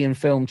TV and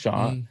film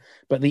chart,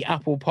 but the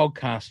Apple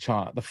podcast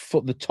chart,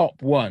 the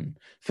top one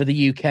for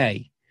the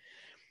UK.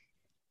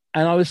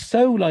 And I was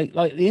so like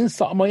the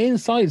inside, my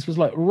insides was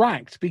like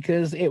racked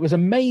because it was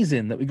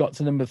amazing that we got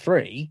to number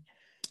 3,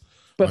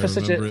 but for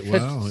such a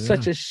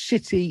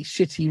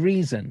shitty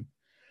reason.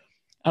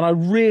 And I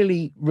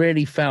really,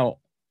 really felt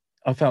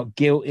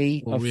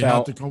guilty. Well, we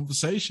had the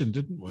conversation,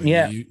 didn't we?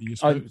 Yeah, you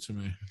spoke to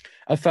me.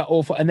 I felt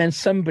awful, and then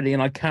somebody,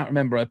 and I can't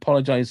remember. I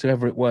apologize,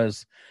 whoever it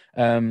was,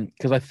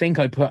 because I think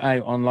I put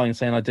out online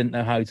saying I didn't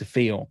know how to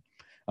feel,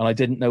 and I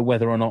didn't know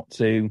whether or not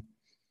to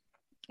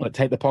like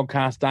take the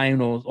podcast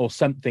down or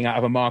something out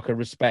of a mark of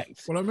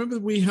respect. Well, I remember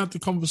we had the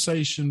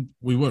conversation,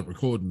 we weren't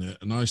recording it,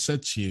 and I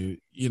said to you,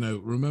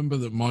 remember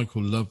that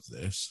Michael loved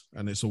this,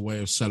 and it's a way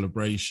of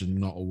celebration,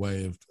 not a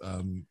way of,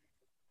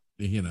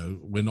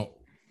 we're not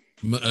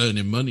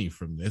earning money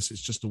from this.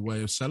 It's just a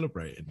way of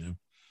celebrating him.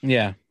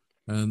 Yeah.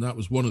 And that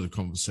was one of the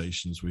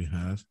conversations we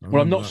had.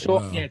 Well, I'm not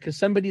sure. Yeah, because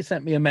somebody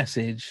sent me a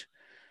message.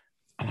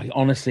 I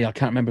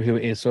can't remember who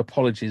it is, so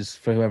apologies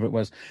for whoever it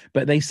was.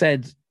 But they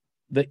said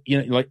that,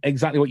 like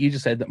exactly what you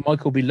just said, that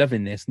Michael will be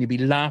loving this and he'll be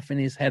laughing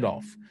his head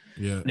off.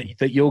 Yeah.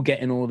 That you're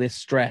getting all this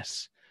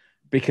stress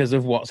because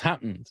of what's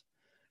happened.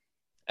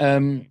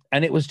 And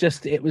it was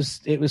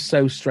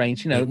so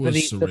strange, It was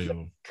surreal.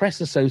 The press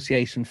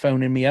association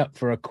phoning me up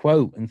for a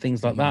quote and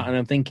things like that. And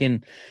I'm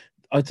thinking,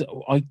 I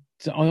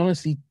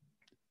honestly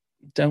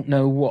don't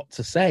know what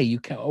to say.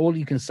 All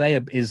you can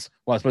say is,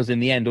 well, I suppose in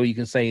the end, all you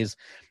can say is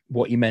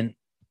what you meant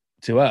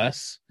to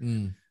us.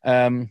 And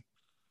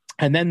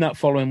then that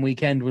following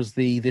weekend was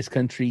the This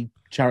Country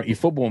charity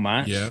football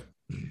match. Yeah.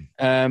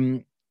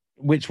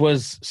 Which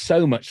was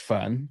so much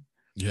fun.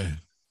 Yeah.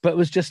 But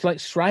was just like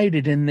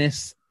shrouded in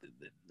this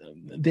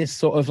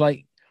sort of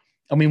like,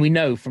 I mean, we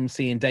know from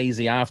seeing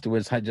Daisy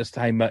afterwards how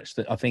much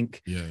that I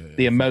think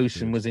the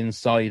emotion was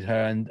inside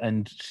her,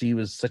 and she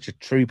was such a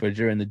trooper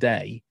during the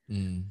day.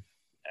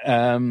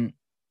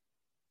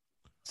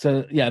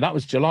 So yeah, that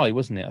was July,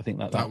 wasn't it? I think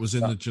that was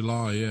in the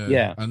July, yeah.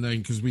 Yeah. And then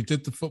because we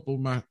did the football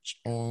match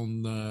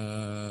on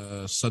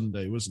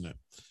Sunday, wasn't it?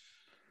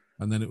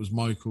 And then it was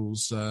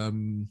Michael's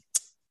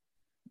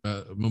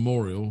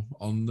memorial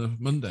on the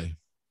Monday.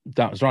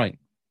 That was right.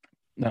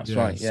 That's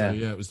right. Yeah. So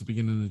yeah, it was the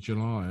beginning of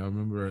July. I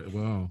remember it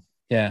well.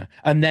 Yeah,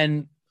 and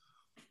then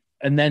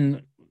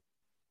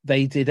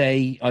they did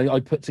I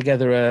put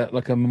together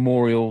a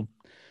memorial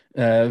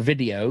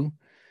video.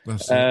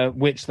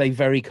 Which they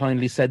very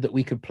kindly said that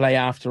we could play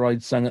after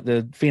I'd sung at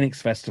the Phoenix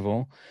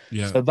Festival.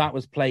 Yeah. So that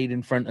was played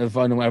in front of,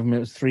 I don't know, it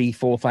was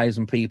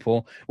 3,000-4,000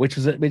 people, which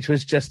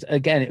was just,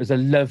 again, it was a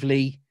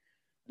lovely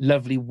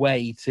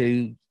way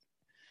to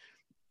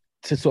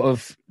sort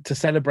of to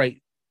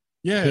celebrate.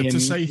 Yeah, to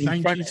say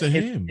thank you to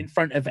him in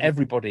front of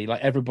everybody, like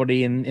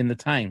everybody in the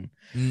town,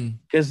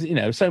 because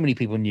so many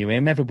people knew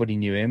him, everybody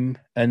knew him,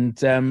 and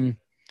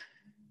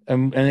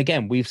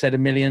again, we've said a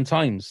million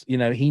times,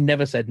 he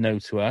never said no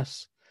to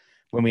us.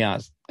 When we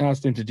asked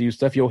him to do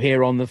stuff, you'll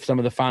hear on some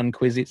of the fan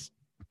quizzes,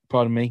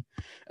 pardon me,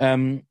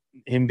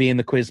 him being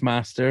the quiz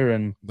master.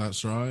 And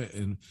that's right.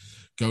 And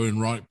going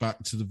right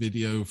back to the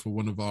video for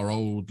one of our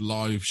old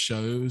live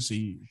shows,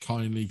 he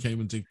kindly came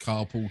and did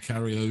carpool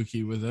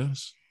karaoke with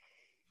us.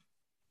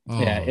 Oh.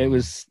 Yeah, it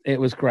was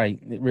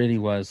great. It really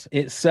was.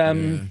 It's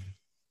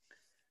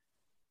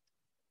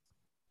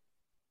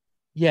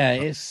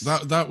it's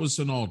that was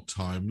an odd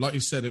time. Like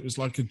you said, it was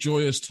like a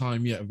joyous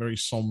time, yet a very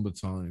somber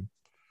time.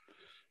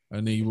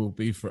 And he will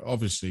be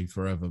obviously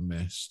forever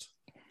missed,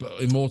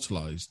 but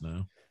immortalized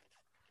now.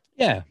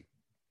 Yeah,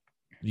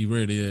 he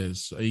really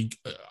is.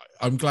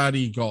 I'm glad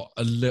he got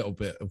a little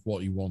bit of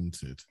what he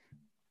wanted.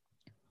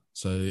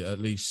 So at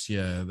least,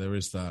 there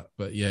is that.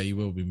 But yeah, he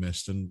will be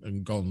missed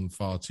and gone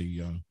far too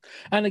young.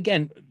 And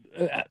again,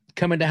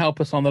 coming to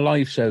help us on the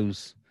live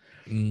shows,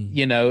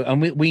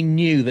 and we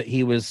knew that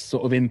he was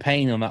sort of in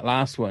pain on that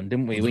last one,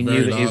 didn't we? We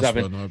knew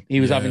that he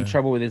was having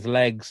trouble with his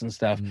legs and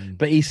stuff,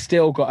 but he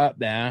still got up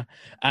there.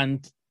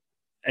 And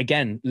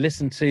again,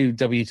 listen to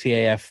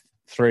WTAF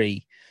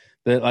 3.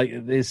 I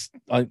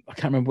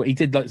can't remember what he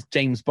did, like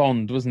James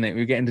Bond, wasn't it?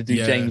 We were getting to do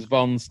James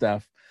Bond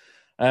stuff.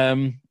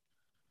 And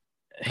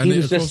he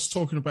was just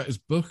talking about his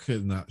book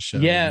in that show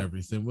and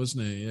everything,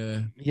 wasn't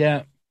he?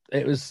 Yeah.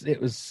 It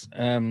was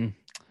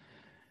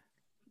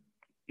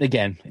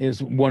again, it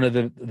was one of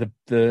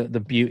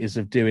the beauties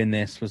of doing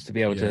this, was to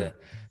be able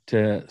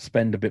to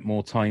spend a bit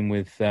more time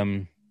with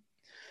him.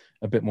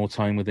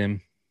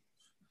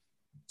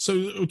 So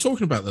we're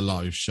talking about the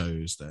live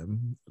shows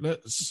then.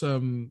 Let's I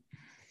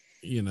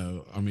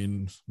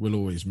mean, we'll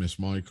always miss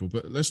Michael,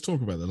 but let's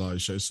talk about the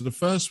live shows. So the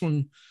first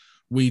one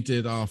we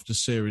did after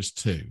series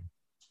 2.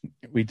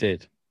 We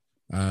did.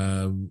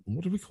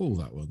 What did we call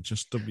that one?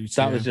 Just WTF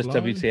That was just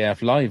Live?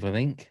 WTF Live, I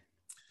think.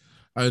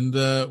 And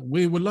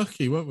we were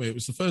lucky, weren't we? It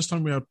was the first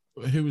time we had,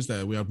 who was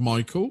there? We had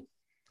Michael.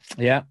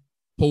 Yeah.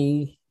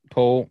 Paul.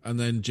 And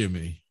then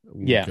Jimmy.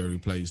 Yeah. Who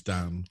plays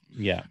Dan.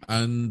 Yeah.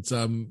 And,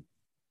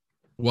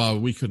 well,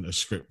 we couldn't have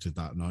scripted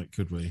that night,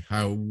 could we?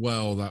 How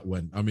well that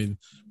went. I mean,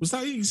 was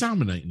that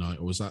Examinate night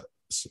or was that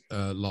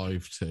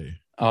live too?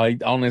 I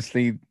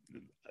honestly,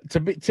 to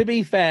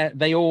be fair,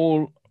 they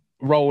all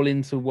roll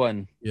into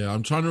one. Yeah,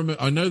 I'm trying to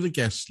remember. I know the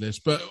guest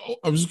list, but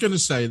I was going to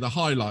say the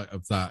highlight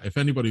of that, if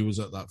anybody was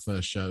at that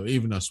first show,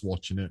 even us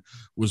watching it,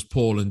 was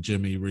Paul and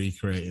Jimmy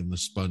recreating the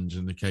sponge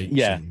and the cake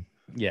scene.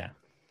 Yeah.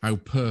 How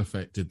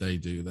perfect did they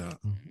do that?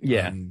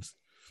 Yeah. And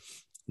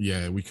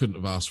yeah, we couldn't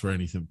have asked for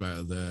anything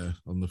better there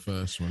on the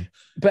first one.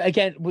 But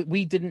again,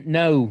 we didn't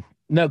know.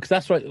 No, because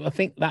that's right. I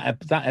think that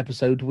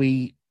episode,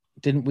 we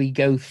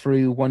go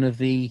through one of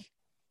the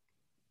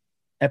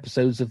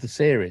episodes of the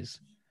series.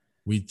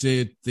 We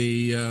did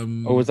the.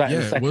 Or was that in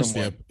the it second was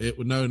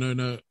one?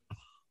 No.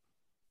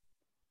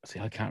 See,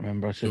 I can't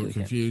remember. I should You're have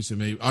confusing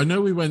me. I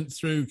know we went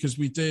through because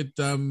we did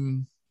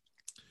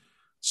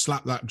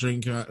slap that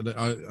drink out.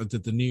 I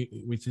did the new.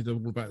 We did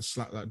all about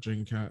slap that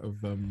drink out of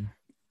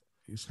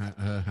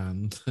her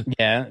hand.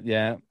 Yeah.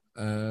 Yeah,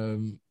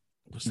 And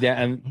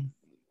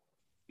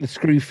the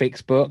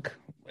Screwfix book.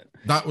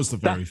 that was the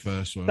very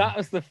first one. That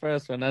was the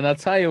first one. And I'll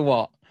tell you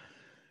what,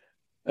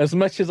 as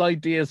much as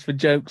ideas for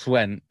jokes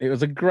went, it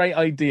was a great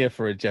idea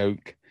for a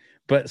joke,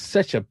 but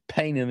such a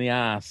pain in the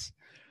ass.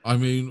 I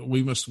mean,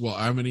 we must,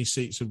 how many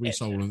seats had we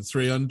sold?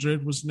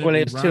 300, wasn't it? Well,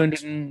 it was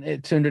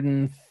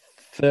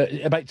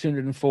 230, about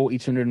 240,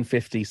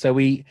 250. So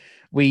we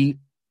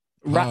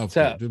wrapped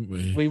up, didn't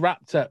we? We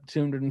wrapped up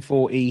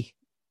 240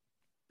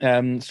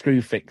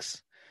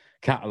 Screwfix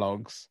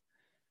catalogues,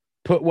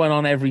 put one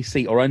on every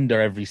seat or under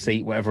every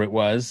seat, whatever it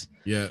was.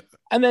 Yeah.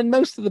 And then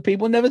most of the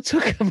people never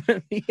took them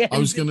at the end. I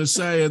was going to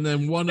say, and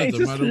then one of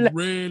them had a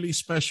really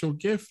special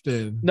gift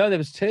in. No, there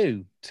was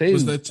two.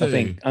 Was there two? I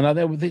think.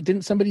 And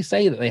didn't somebody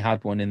say that they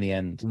had one in the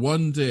end?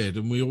 One did,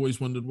 and we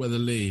always wondered whether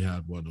Lee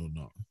had one or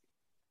not.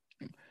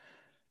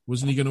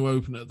 Wasn't he going to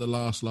open it at the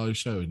last live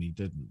show, and he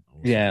didn't?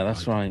 Yeah,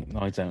 that's right.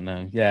 I don't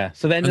know. Yeah.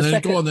 So then,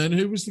 go on then.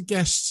 Who was the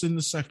guests in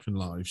the second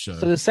live show?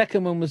 So the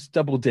second one was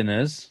Double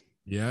Dinners.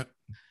 Yeah.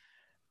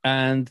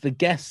 And the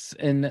guests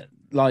in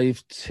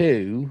live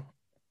 2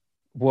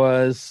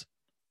 was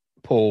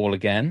Paul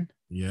again.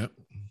 Yeah.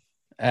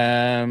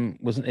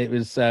 It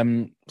was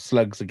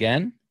Slugs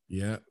again.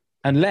 Yeah.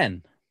 And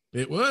Len.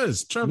 It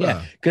was Trevor.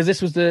 Yeah, because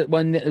this was the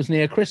one that was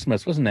near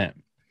Christmas, wasn't it?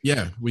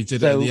 Yeah, we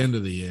did it at the end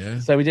of the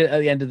year. So we did it at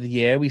the end of the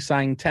year. We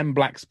sang 10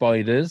 Black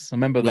Spiders. I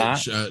remember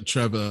that.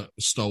 Trevor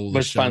stole the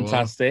was show.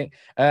 Fantastic.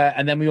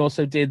 And then we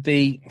also did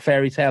the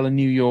Fairy Tale in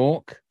New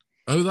York.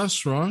 Oh,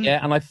 that's right. Yeah,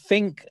 and I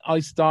think I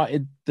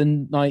started the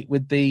night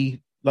with the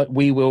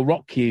We Will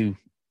Rock You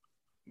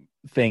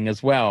thing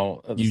as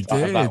well. At the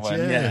start of that one.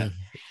 Yeah.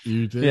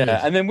 You did.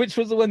 Yeah, and then which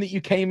was the one that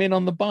you came in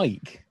on the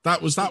bike?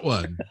 That was that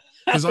one.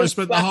 Because I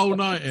spent the whole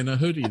night in a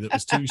hoodie that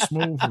was too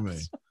small for me.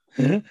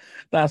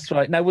 That's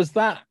right. Now, was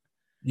that...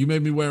 You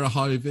made me wear a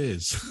high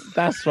vis.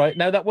 That's right.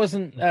 No, that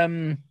wasn't...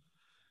 that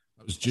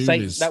was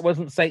Julie's. That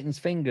wasn't Satan's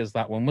Fingers,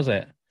 that one, was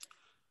it?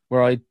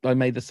 Where I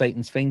made the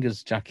Satan's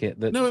Fingers jacket.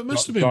 No, it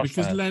must have been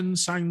because Len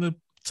sang the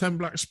 10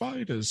 Black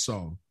Spiders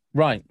song.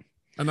 Right.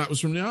 And that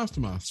was from the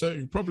Aftermath. So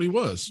it probably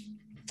was.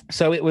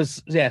 So it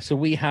was... Yeah, so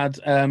we had...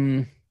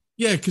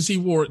 Yeah, because he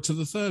wore it to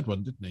the third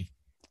one, didn't he?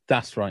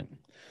 That's right.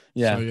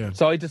 Yeah.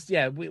 So I just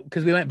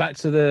because we went back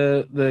to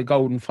the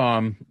Golden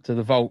Farm to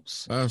the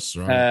vaults. That's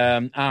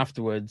right.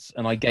 Afterwards,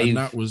 and I gave. And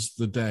that was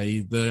our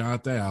day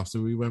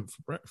after we went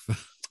for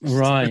breakfast.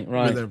 Right.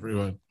 With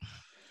everyone.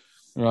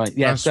 Right.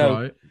 Yeah. That's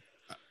right.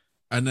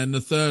 And then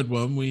the third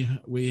one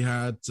we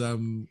had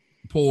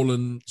Paul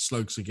and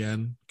Slugs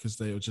again because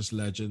they were just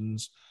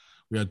legends.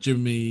 We had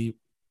James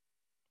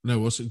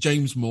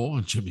Moore?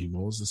 And Jimmy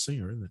Moore's the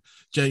singer, isn't it?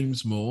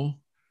 James Moore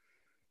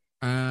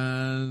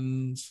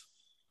and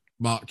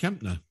Mark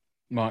Kempner,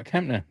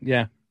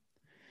 yeah.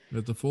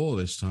 With the 4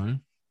 this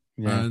time.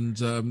 Yeah. And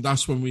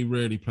that's when we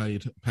really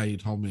paid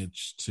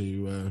homage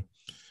to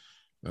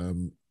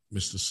Mr.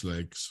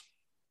 Sleggs.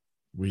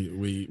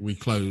 We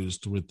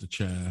closed with the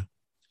chair.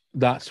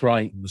 That's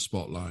right. In the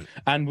spotlight.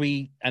 And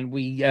we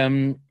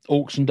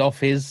auctioned off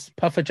his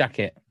puffer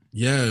jacket.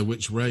 Yeah,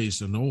 which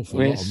raised an awful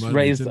lot of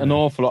money.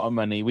 Awful lot of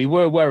money. We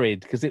were worried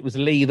because it was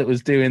Lee that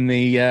was doing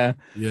the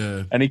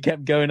yeah, and he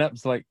kept going up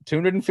to like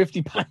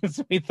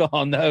 £250. We thought,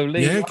 oh no,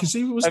 Lee. Yeah, because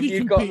he was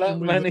competing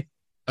with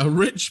a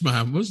rich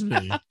man, wasn't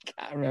he? I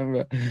can't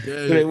remember.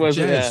 Yeah, but it was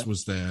Jez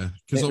was there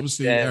because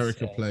obviously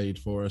Erica played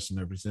for us and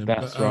everything.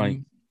 That's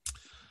right.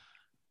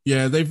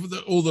 Yeah,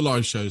 all the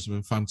live shows have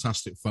been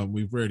fantastic fun.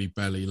 We've really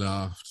belly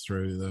laughed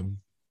through them.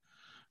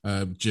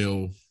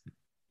 Jill,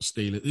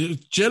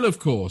 of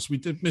course. We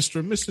did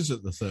Mr. and Mrs.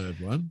 at the third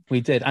one. We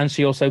did, and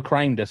she also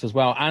crimed us as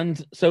well.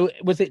 And so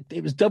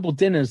it was Double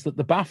Dinners that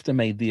the BAFTA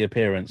made the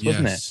appearance,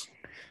 wasn't it?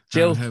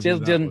 Jill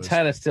didn't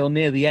tell us till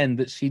near the end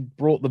that she'd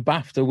brought the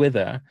BAFTA with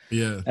her.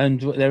 Yeah.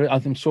 And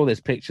I'm sure there's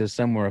pictures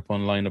somewhere up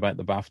online about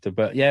the BAFTA.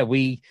 But yeah,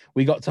 we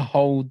got to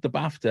hold the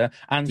BAFTA,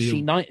 and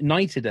she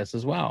knighted us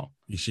as well.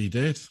 She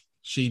did.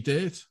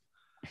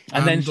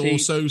 And then she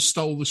also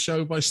stole the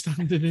show by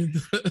standing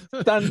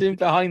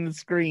behind the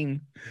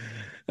screen.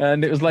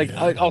 And it was like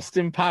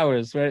Austin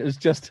Powers, where it was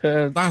just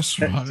her. That's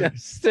right.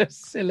 Just a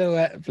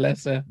silhouette,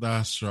 bless her.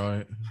 That's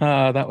right.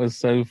 Ah, that was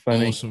so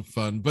funny. Awesome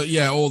fun. But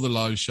yeah, all the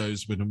live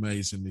shows have been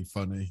amazingly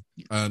funny,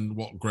 and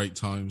what great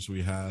times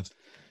we had.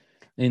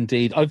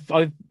 Indeed,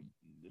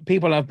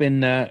 people have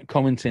been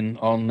commenting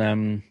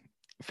on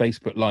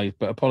Facebook Live,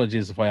 but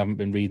apologies if I haven't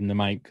been reading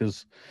them out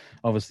because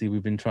obviously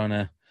we've been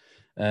trying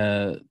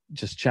to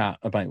just chat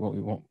about what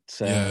we want.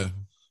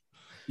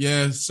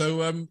 Yeah.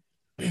 So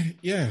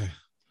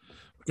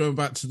going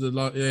back to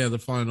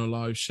the final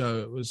live show,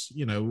 it was,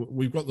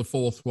 we've got the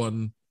fourth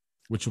one,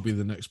 which will be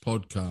the next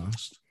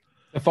podcast.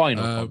 The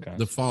final podcast.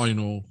 The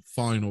final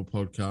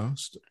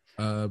podcast,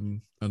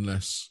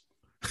 unless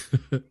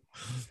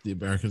the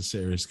American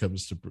series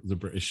comes to the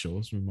British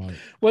shores,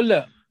 Well,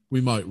 look,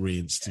 we might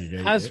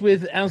reinstigate as it.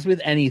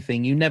 with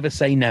anything, you never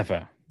say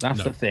never.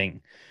 That's the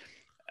thing.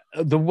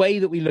 The way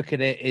that we look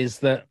at it is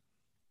that,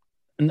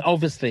 and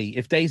obviously,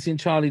 if Daisy and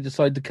Charlie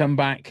decide to come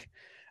back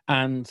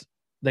and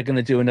they're going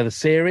to do another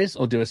series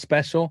or do a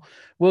special,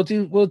 we'll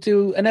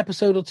do an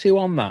episode or two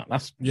on that.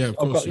 That's of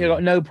course. I've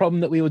got no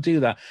problem that we will do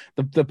that.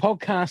 The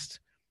podcast,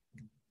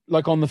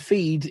 like on the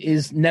feed,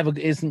 isn't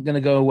going to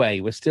go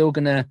away. We're still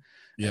going to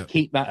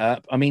keep that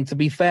up. I mean, to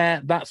be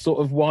fair, that's sort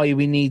of why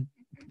we need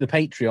the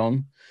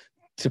Patreon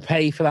to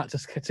pay for that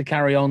to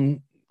carry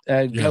on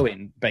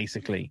going,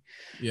 basically.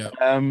 Yeah.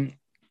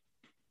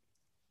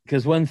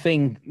 Because one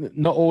thing,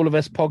 not all of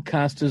us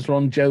podcasters are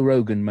on Joe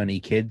Rogan money,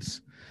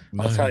 kids.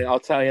 No. I'll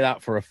tell you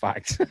that for a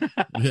fact.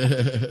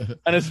 And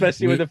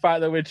especially with the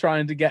fact that we're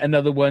trying to get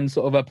another one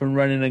sort of up and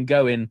running and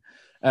going.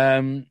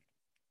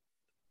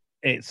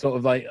 It's sort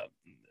of like,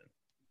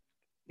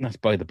 that's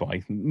by the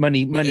by.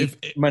 Money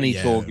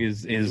talk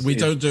is. We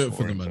don't do it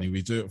for the money.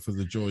 We do it for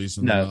the joys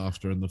and the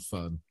laughter and the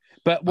fun.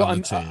 But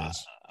what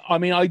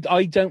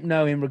I don't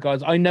know in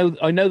regards. I know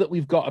that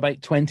we've got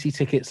about 20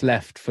 tickets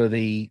left for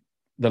the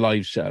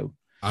live show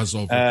as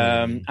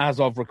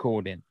of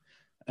recording.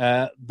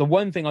 The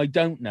one thing I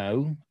don't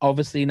know,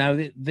 obviously, now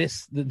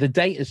the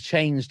date has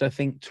changed. I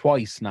think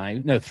twice now.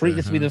 No, three.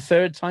 This will be the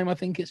third time I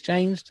think it's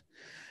changed.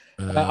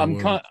 I'm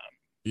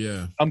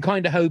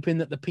kind of hoping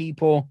that the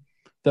people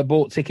that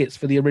bought tickets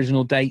for the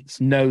original dates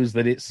knows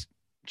that it's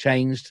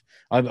changed.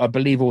 I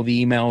believe all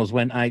the emails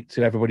went out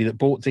to everybody that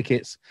bought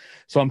tickets,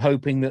 so I'm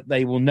hoping that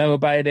they will know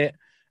about it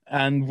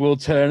and will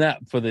turn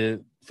up for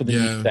the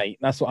new date.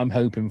 That's what I'm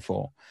hoping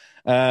for.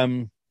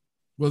 Well,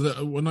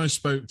 when I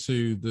spoke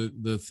to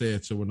the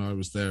theatre when I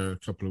was there a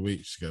couple of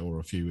weeks ago or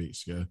a few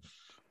weeks ago,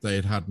 they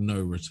had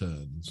no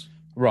returns.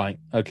 Right.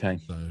 Okay.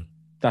 So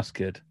that's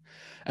good.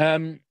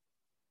 But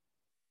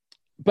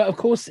of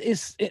course,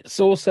 it's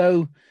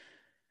also,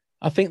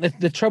 I think that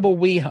the trouble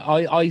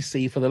I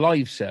see for the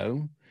live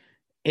show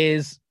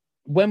is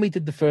when we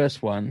did the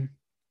first one.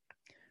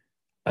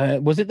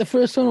 Was it the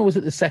first one or was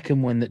it the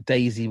second one that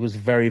Daisy was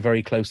very,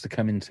 very close to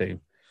coming to?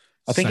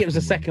 I think it was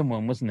the second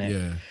one, wasn't it?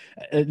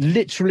 Yeah.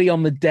 Literally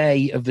on the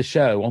day of the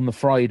show, on the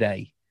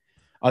Friday,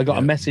 I got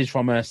a message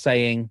from her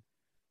saying,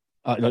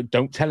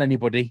 "Don't tell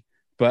anybody,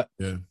 but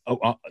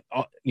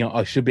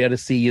I should be able to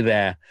see you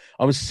there."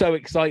 I was so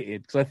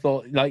excited because I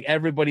thought like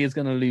everybody is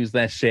going to lose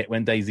their shit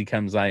when Daisy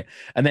comes out.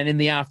 And then in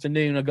the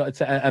afternoon, I got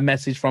a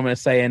message from her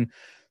saying,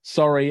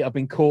 "Sorry, I've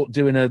been caught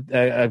doing a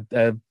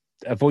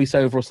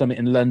voiceover or something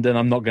in London.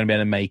 I'm not going to be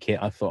able to make it."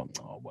 I thought,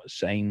 "Oh, what a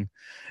shame!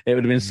 It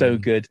would have been so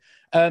good."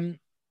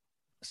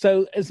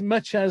 So as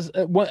much as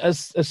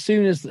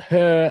soon as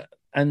her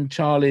and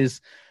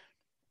Charlie's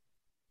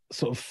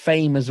sort of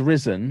fame has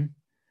risen,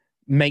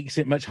 makes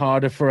it much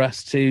harder for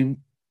us to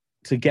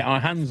get our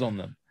hands on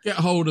them. Get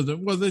hold of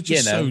them. Well, they're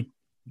just so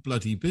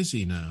bloody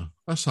busy now.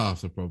 That's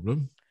half the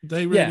problem.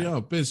 They really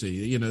are busy.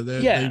 You know,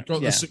 they've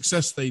got the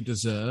success they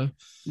deserve.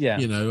 Yeah.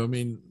 You know, I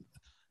mean,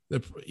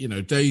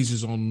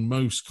 Daisy's on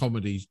most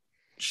comedy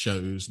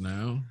shows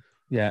now.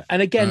 Yeah,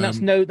 and again, that's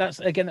no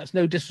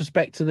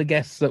disrespect to the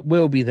guests that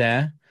will be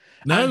there.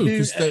 No,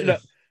 because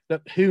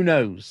look, who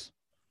knows?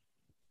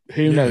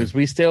 Who knows?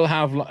 We still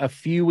have a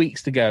few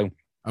weeks to go,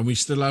 and we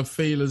still have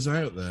feelers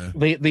out there.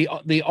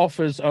 The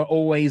offers are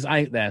always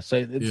out there,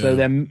 so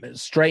then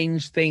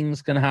strange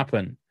things can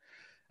happen.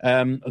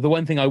 The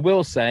one thing I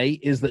will say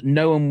is that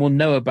no one will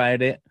know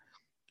about it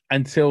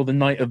until the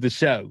night of the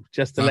show,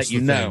 just to let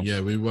you know. Yeah,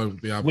 we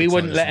won't be. We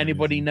wouldn't let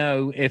anybody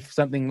know if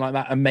something like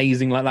that,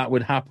 amazing like that,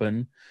 would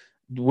happen.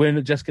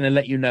 We're just going to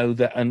let you know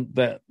that, and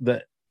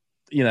that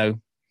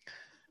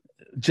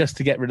just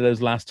to get rid of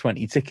those last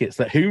 20 tickets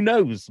that who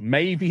knows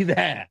may be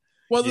there.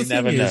 Well, the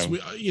thing is,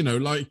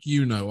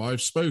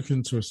 I've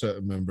spoken to a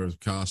certain member of the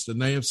cast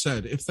and they have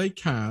said if they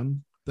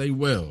can, they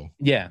will.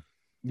 Yeah.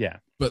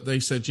 But they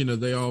said,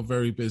 they are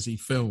very busy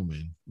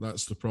filming.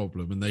 That's the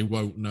problem. And they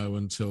won't know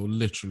until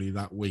literally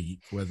that week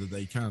whether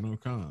they can or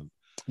can't.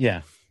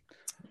 Yeah.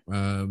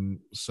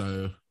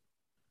 So.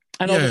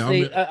 And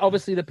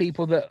obviously the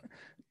people that,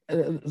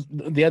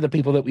 the other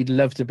people that we'd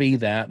love to be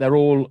there, they're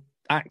all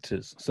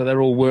actors, so they're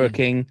all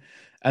working,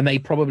 and they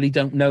probably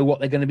don't know what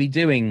they're going to be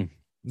doing.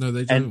 No,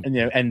 they don't.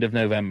 End of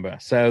November.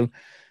 So,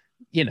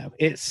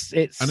 it's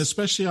and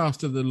especially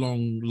after the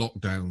long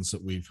lockdowns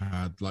that we've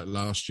had, like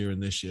last year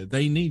and this year,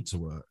 they need to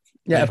work.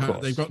 Yeah, of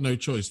course. They've got no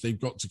choice. They've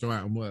got to go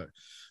out and work.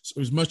 So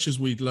as much as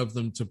we'd love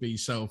them to be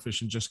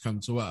selfish and just come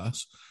to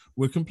us,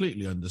 we're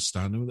completely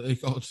understanding that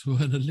they've got to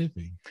earn a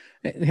living.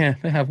 Yeah,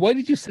 they have. Why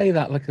did you say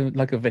that like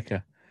a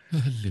vicar?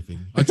 A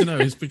living. I don't know.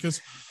 It's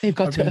because they've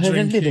got to earn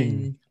a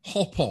living.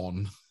 Hop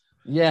on.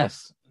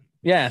 Yes.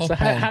 Yeah. So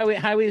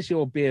how is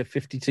your beer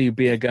 52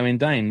 beer going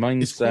down?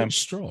 Mine's quite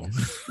strong.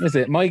 Is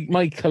it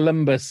my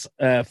Columbus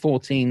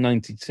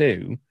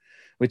 1492,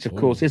 which of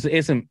course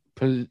isn't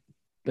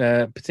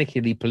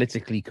particularly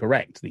politically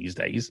correct these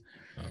days,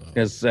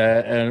 because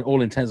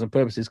all intents and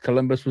purposes,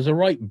 Columbus was a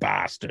right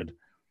bastard.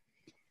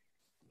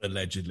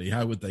 Allegedly.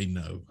 How would they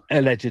know?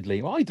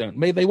 Allegedly. Well, I don't.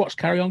 Maybe they watched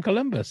Carry On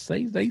Columbus.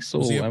 They saw.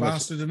 Was he a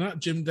bastard in that,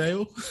 Jim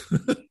Dale?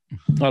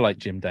 I like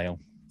Jim Dale.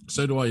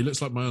 So do I. He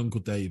looks like my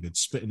Uncle David.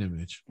 Spitting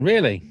image.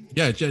 Really?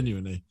 Yeah,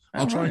 genuinely.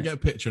 I'll try and get a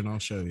picture and I'll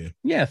show you.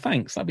 Yeah,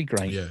 thanks. That'd be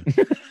great. Yeah.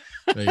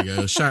 There you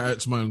go. Shout out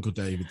to my Uncle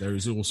David there.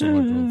 He's also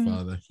my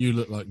grandfather. You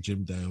look like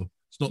Jim Dale.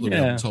 It's not that we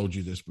haven't told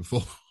you this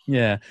before.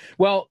 Yeah.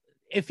 Well,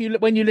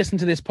 when you listen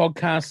to this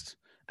podcast,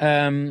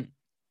 the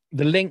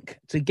link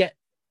to get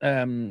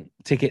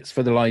tickets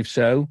for the live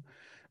show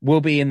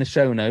will be in the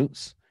show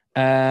notes.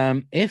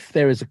 If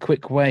there is a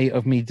quick way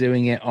of me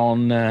doing it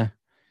on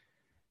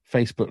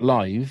Facebook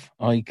Live,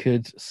 I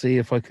could see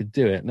if I could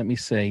do it. Let me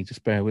see.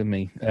 Just bear with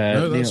me.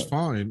 No, that's Neil,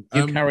 fine.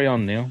 You carry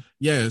on, Neil.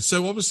 Yeah.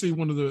 So obviously,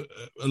 a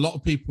lot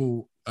of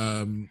people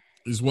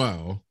as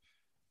well.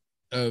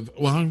 I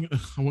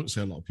won't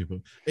say a lot of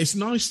people. It's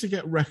nice to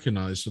get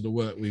recognised for the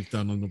work we've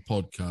done on the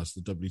podcast,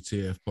 the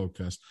WTF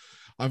podcast.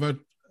 I've had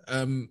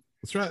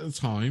throughout the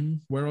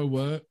time where I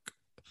work,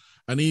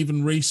 and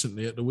even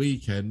recently at the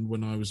weekend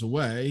when I was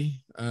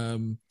away,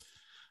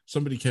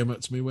 somebody came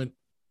up to me and went,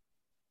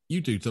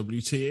 "You do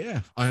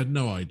WTF?" I had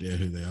no idea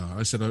who they are.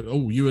 I said,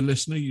 "Oh, you a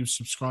listener? You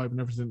subscribe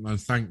and everything?" And I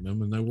thanked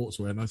them, and they walked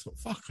away. And I thought,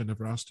 "Fuck! I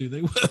never asked who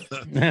they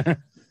were."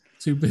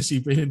 Too busy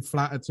being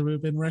flattered to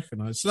have been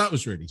recognised. So that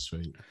was really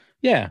sweet.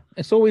 Yeah,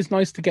 it's always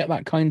nice to get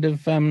that kind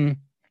of kind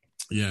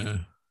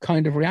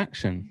of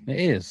reaction. It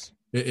is.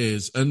 It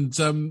is. And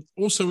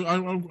also,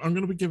 I'm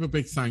going to give a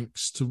big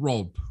thanks to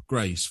Rob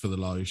Grace for the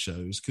live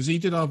shows, because he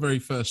did our very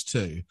first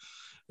two.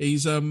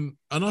 He's an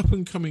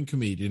up-and-coming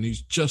comedian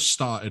who's just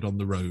started on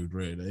the road,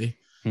 really.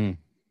 Now,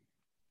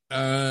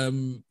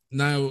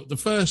 the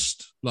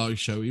first live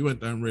show, he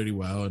went down really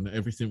well and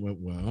everything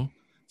went well.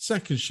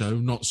 Second show,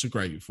 not so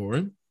great for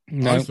him.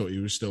 No. I thought he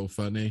was still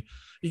funny.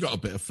 He got a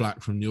bit of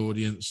flack from the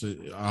audience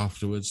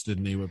afterwards,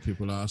 didn't he, where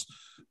people asked.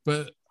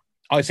 But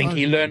I think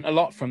he learned a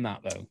lot from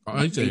that, though.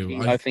 I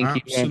do. I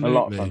think he learned a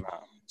lot from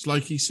that. It's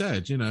like he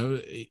said,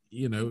 it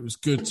was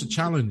good to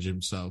challenge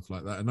himself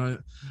like that. And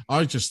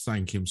I just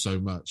thank him so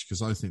much,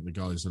 because I think the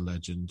guy's a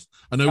legend.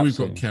 I know we've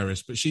got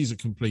Keris, but she's a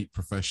complete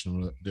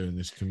professional at doing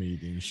this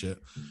comedian shit.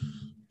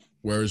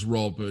 Whereas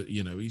Rob,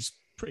 he's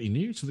pretty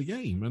new to the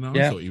game, and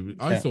I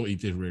thought he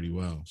did really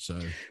well. So,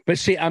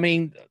 but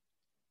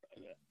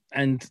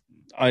and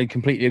I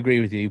completely agree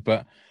with you.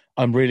 But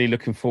I'm really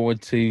looking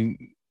forward to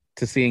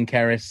seeing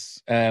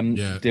Keris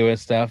do her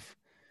stuff.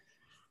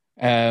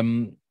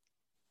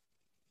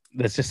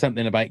 There's just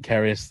something about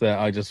Keris that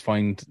I just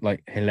find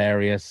like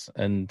hilarious,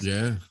 and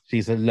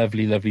she's a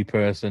lovely, lovely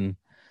person.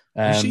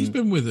 She's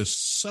been with us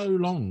so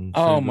long.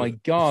 Oh my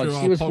God,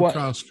 through our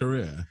podcast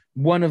career.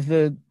 One of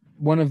the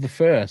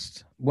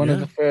first.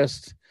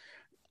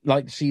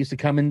 Like, she used to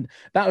come in.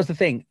 That was the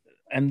thing.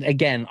 And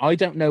again, I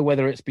don't know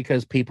whether it's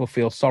because people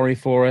feel sorry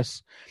for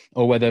us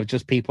or whether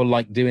just people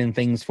like doing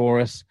things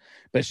for us.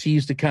 But she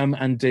used to come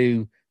and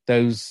do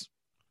those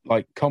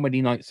like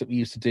comedy nights that we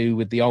used to do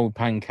with the old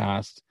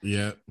Pancast.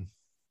 Yeah.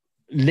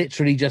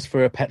 Literally just for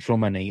her petrol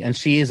money. And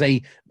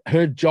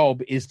her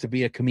job is to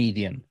be a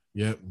comedian.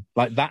 Yeah.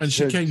 Like that. And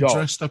she came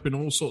dressed up in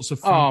all sorts of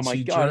fancy Oh my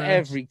God, dress.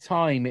 Every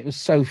time. It was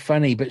so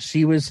funny. But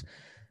she was,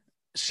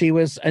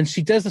 and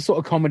she does the sort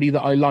of comedy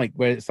that I like,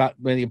 where it's that,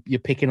 where you're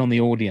picking on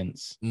the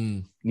audience,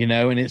 and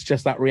it's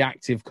just that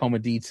reactive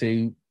comedy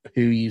to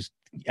who you.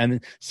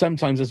 And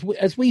sometimes,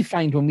 as we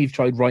find when we've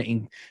tried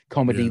writing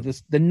comedy,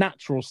 the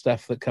natural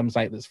stuff that comes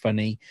out that's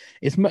funny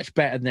is much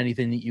better than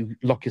anything that you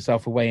lock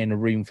yourself away in a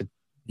room for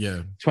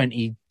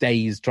 20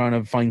 days trying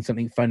to find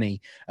something funny.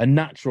 A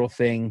natural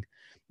thing,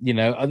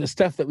 the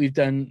stuff that we've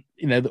done,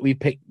 that we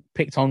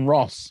picked on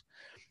Ross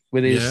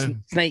with his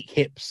snake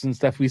hips and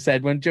stuff we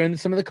said during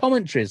some of the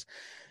commentaries,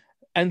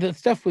 and the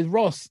stuff with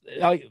Ross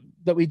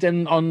that we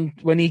done on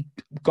when he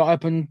got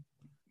up and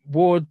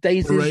wore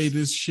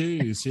Daisy's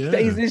shoes. Yeah,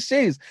 Daisy's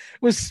shoes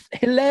was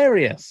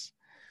hilarious.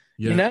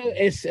 Yeah.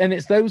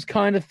 It's those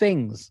kind of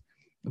things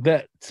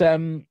that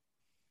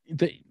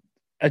that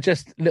are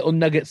just little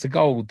nuggets of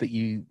gold that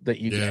you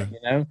get.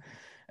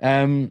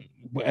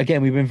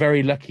 Again, we've been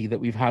very lucky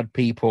that we've had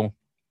people.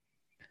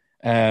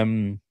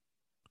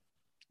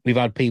 We've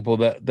had people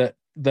that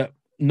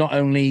not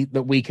only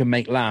that we can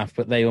make laugh,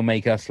 but they will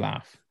make us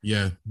laugh.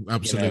 Yeah,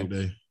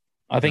 absolutely.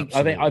 I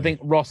think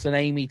Ross and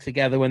Amy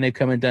together, when they've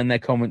come and done their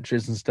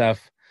commentaries and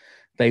stuff,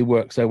 they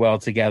work so well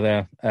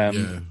together.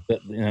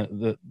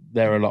 That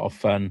they're a lot of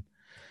fun.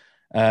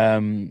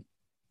 But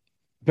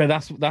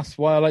that's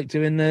why I like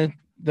doing the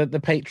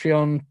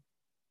Patreon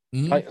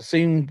like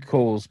Zoom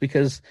calls,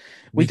 because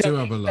we do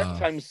have a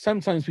laugh.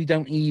 Sometimes we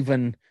don't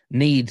even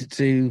need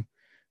to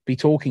be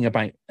talking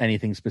about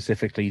anything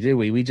specifically, do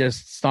we? We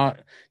just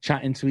start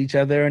chatting to each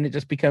other, and it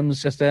just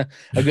becomes just a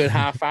good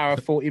half hour,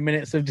 40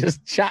 minutes of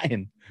just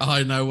chatting.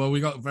 I know. Well, we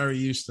got very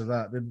used to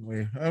that, didn't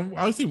we?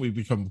 I think we've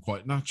become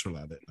quite natural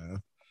at it now,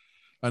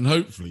 and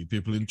hopefully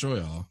people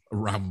enjoy our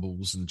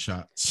rambles and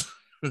chats.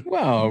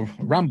 Well,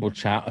 ramble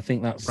chat. I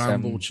think that's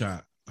Rambo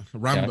chat.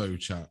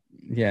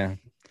 Yeah.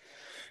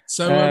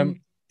 So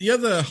the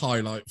other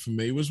highlight for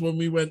me was when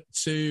we went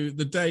to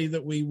the day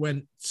that we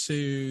went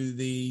to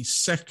the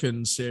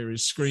second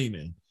series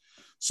screening.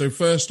 So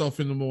first off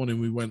in the morning,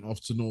 we went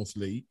off to North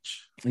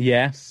Leach.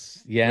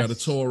 Yes. We had a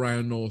tour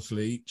around North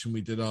Leach and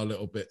we did our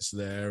little bits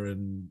there.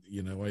 And,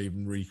 I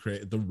even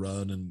recreated the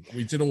run and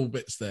we did all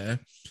bits there.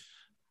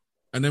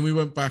 And then we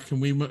went back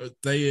and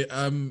the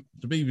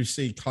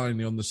BBC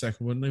kindly on the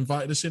second one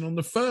invited us in on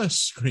the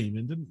first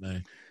screening, didn't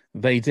they?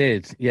 They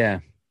did, yeah.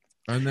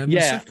 And then the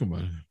second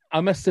one. I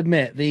must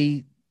admit,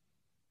 the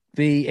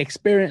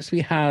experience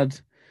we had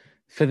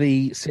for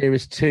the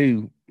Series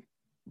 2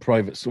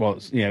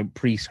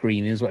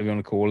 pre-screenings, whatever you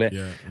want to call it,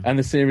 and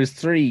the Series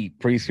 3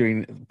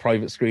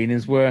 private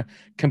screenings were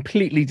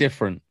completely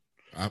different.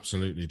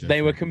 Absolutely different.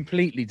 They were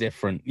completely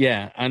different,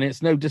 yeah. And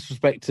it's no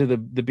disrespect to the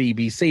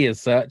BBC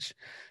as such,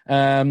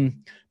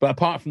 but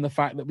apart from the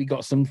fact that we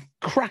got some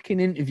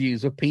cracking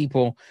interviews with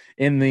people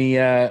in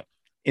the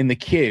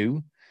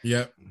queue,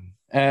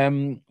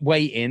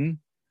 waiting.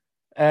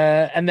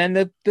 And then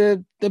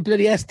the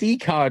bloody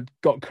SD card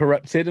got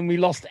corrupted and we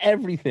lost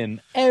everything.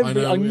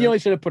 I knew I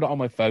should have put it on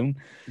my phone.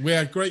 We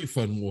had great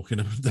fun walking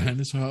up and down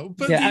as well.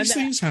 But these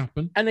things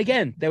happen. And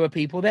again, there were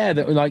people there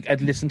that were like,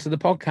 had listened to the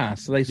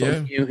podcast, so they sort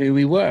of knew who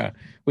we were,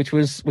 which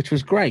was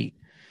great.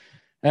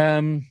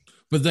 But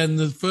then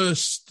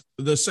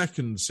the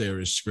second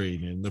series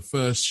screening, the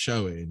first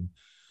showing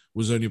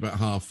was only about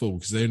half full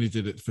because they only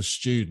did it for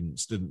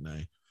students, didn't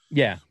they?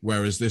 Yeah.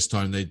 Whereas this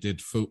time they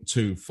did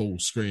 2 full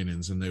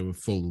screenings and they were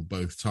full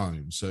both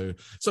times. So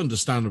it's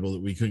understandable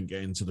that we couldn't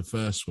get into the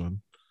first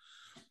one.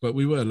 But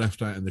we were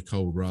left out in the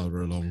cold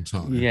rather a long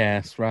time.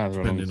 Yes,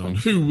 rather a long time. Depending on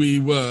who we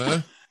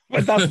were.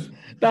 But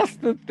that's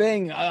the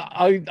thing.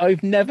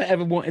 I've never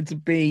ever wanted to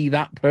be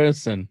that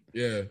person.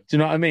 Yeah. Do you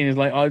know what I mean? It's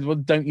like,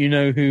 don't you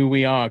know who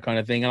we are kind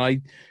of thing. And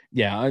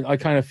I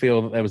kind of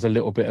feel that there was a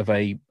little bit of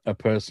a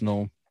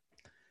personal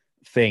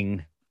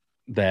thing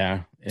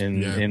there. I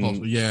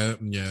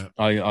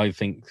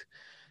think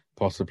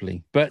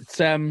possibly, but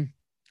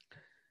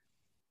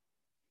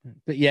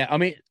yeah, I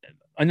mean,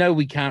 I know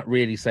we can't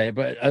really say it,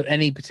 but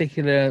any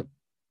particular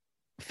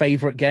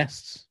favorite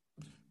guests?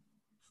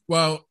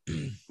 Well,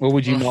 or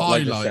would you not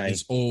like to highlight say?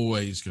 is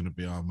always going to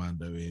be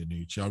Armando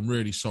Iannucci. I'm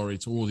really sorry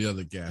to all the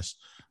other guests.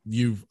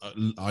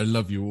 I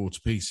love you all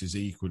to pieces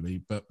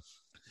equally, but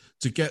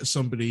to get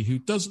somebody who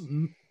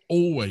doesn't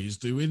always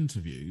do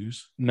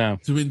interviews,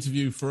 to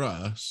interview for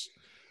us.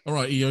 All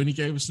right, he only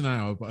gave us an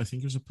hour, but I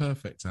think it was a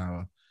perfect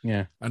hour.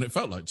 Yeah. And it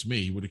felt like to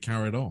me he would have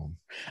carried on.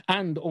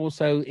 And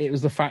also it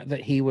was the fact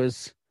that he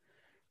was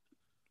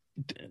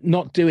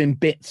not doing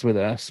bits with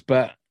us,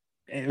 but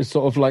it was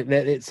sort of like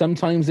that.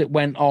 Sometimes it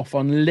went off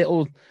on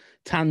little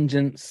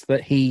tangents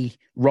that he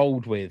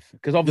rolled with.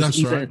 Because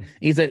obviously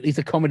he's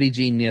a comedy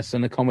genius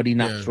and a comedy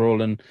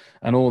natural and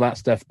all that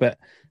stuff. But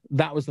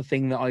that was the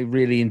thing that I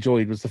really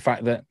enjoyed, was the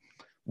fact that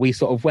we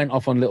sort of went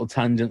off on little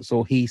tangents,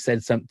 or he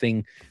said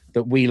something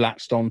that we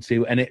latched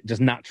onto, and it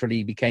just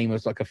naturally became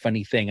like a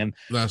funny thing. And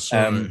that's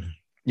right.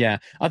 Yeah,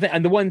 I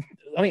think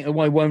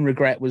my one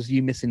regret was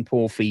you missing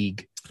Paul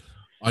Feig.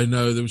 I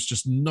know there was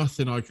just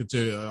nothing I could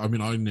do. I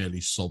mean, I nearly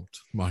sobbed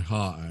my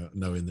heart out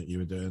knowing that you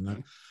were doing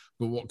that.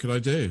 But what could I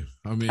do?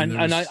 I mean,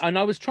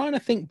 I was trying to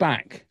think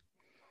back.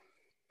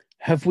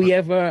 Have we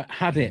ever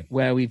had it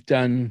where we've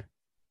done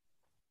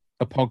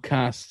a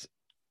podcast?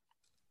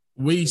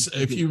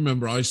 If you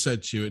remember, I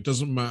said to you, it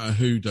doesn't matter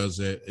who does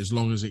it as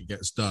long as it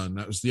gets done.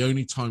 That was the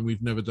only time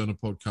we've never done a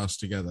podcast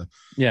together.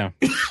 Yeah.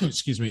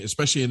 Excuse me,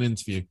 especially an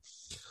interview.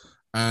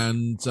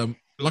 And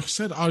like I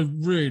said, I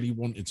really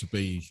wanted to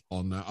be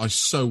on that. I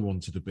so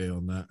wanted to be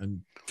on that.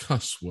 And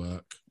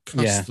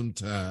custom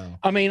tell.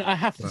 I mean, I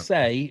have to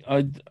say,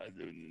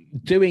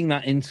 doing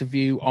that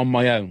interview on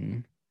my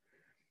own,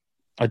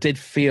 I did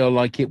feel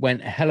like it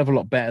went a hell of a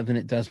lot better than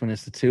it does when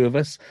it's the two of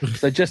us.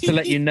 So just to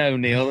let you know,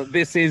 Neil,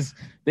 this is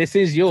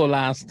your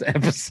last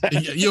episode.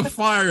 You're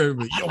fired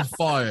me. You're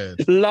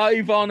fired.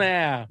 Live on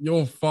air.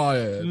 You're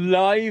fired.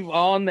 Live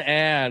on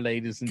air,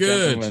 ladies and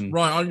gentlemen.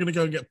 Right, I'm going to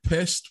go and get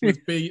pissed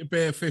with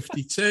Beer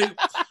 52.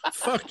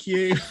 Fuck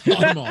you.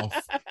 I'm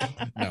off.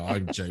 No,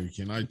 I'm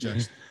joking.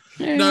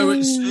 No,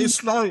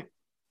 it's like...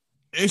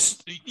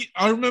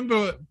 I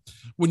remember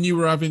when you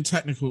were having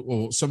technical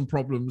or some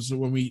problems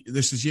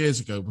this is years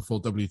ago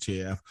before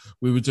WTF,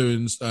 we were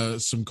doing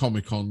some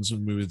Comic-Cons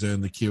and we were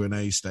doing the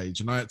Q&A stage,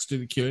 and I had to do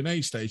the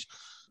Q&A stage.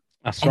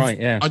 That's right,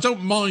 yeah. I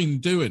don't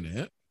mind doing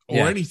it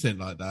or anything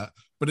like that,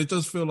 but it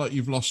does feel like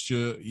you've lost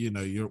your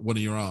one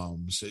of your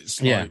arms. It's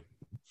like,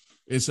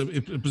 it's a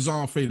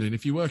bizarre feeling.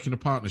 If you work in a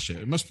partnership,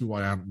 it must be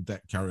why Ant and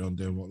Dec carry on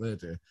doing what they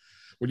do.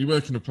 When you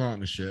work in a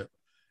partnership,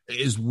 it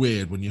is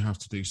weird when you have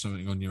to do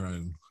something on your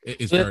own. It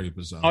is very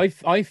bizarre.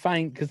 I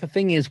find, because the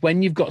thing is,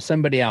 when you've got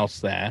somebody else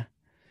there,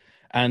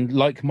 and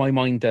like my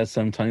mind does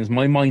sometimes,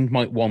 my mind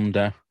might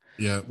wander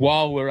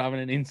while we're having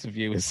an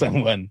interview with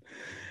someone.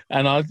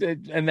 Then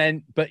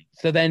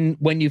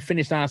when you've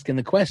finished asking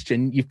the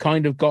question, you've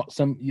kind of got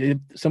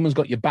someone's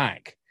got your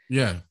back.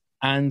 Yeah.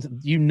 and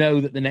you know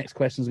that the next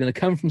question is going to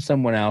come from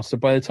someone else. So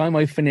by the time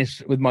I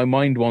finish with my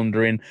mind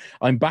wandering,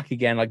 I'm back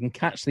again. I can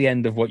catch the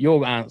end of what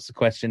your answer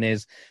question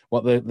is,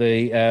 what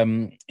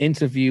the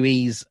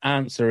interviewee's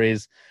answer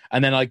is,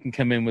 and then I can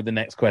come in with the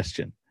next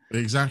question.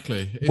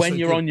 Exactly. It's when a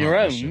you're good on your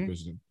partnership, own,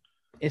 isn't it?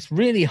 it's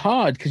really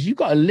hard because you've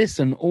got to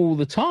listen all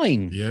the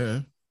time. Yeah.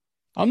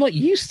 I'm not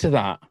used to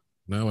that.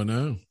 No, I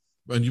know.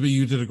 And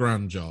you did a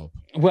grand job.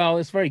 Well,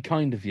 it's very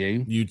kind of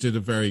you. You did a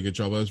very good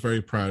job. I was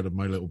very proud of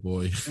my little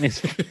boy.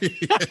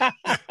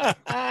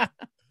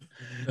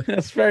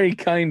 That's very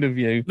kind of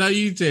you. No,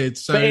 you did.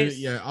 So,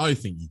 yeah, I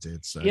think you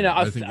did. So, you know,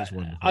 I think it's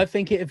wonderful. I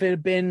think if it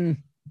had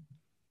been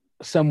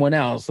someone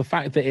else, the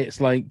fact that it's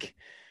like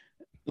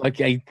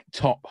a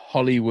top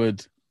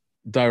Hollywood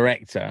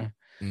director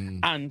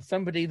and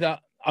somebody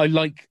that I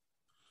like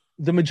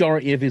the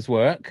majority of his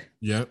work.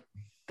 Yep.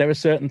 There are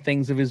certain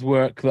things of his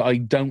work that I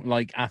don't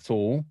like at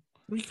all.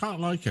 We can't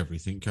like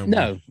everything, can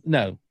we?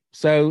 No.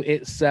 So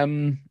it's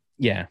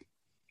yeah.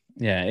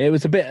 It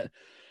was a bit.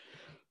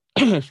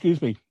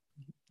 Excuse me.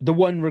 The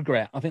one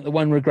regret, I think,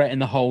 in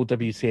the whole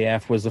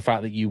WCF was the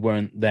fact that you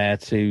weren't there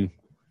to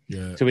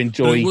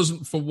enjoy. But it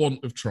wasn't for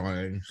want of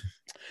trying.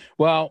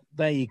 Well,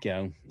 there you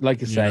go.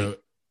 Like I say.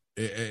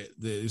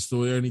 It's the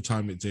only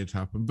time it did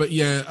happen. But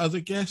yeah,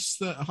 other guests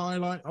that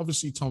highlight,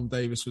 obviously Tom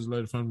Davis was a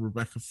load of fun.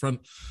 Rebecca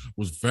Front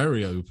was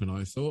very open,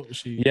 I thought.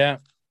 She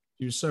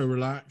was so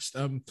relaxed.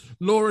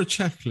 Laura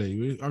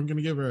Checkley, I'm going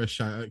to give her a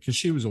shout out because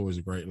she was always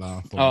a great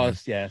laugh.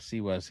 Yes,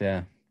 she was,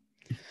 yeah.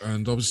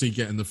 And obviously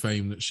getting the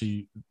fame that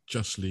she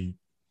justly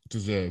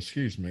deserves.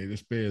 Excuse me,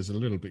 this beer is a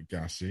little bit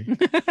gassy.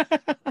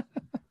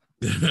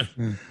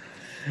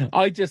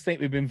 I just think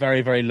we've been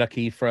very, very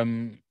lucky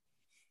from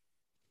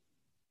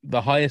the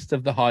highest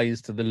of the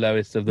highs to the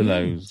lowest of the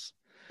lows.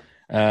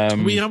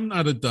 We haven't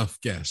had a duff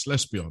guest,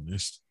 let's be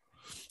honest.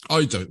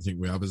 I don't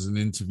think we have as an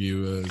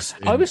interviewers.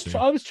 I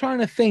was trying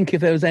to think if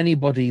there was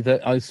anybody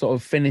that I sort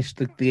of finished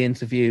the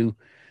interview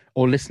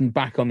or listened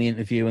back on the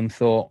interview and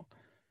thought,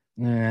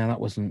 nah,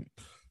 that wasn't.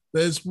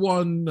 There's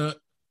one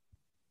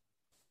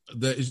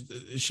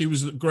she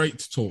was great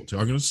to talk to.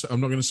 I'm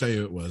not going to say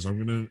who it was.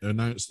 I'm going to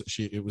announce that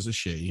it was a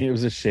she. It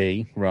was a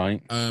she,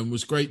 right?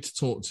 Was great to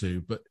talk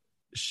to, but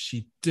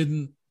she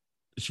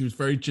was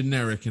very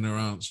generic in her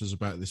answers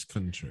about this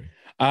country.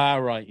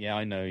 Right. Yeah,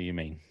 I know what you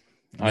mean.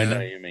 I know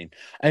what you mean.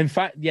 In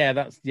fact,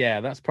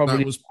 that's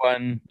probably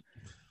one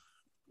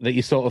that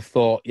you sort of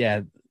thought,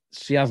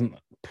 she hasn't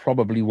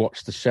probably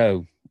watched the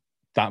show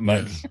that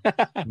much.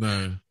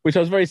 No. Which I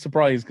was very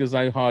surprised because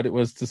how hard it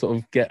was to sort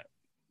of get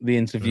the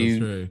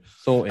interview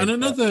sorted.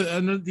 And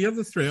the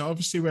other three,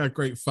 obviously we had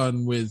great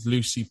fun with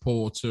Lucy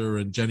Porter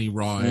and Jenny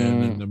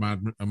Ryan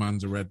and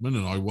Amanda Redman,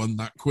 and I won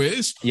that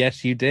quiz.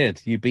 Yes, you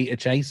did. You beat a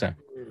chaser.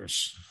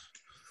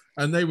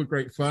 And they were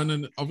great fun,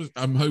 and obviously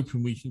I'm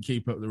hoping we can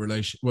keep up the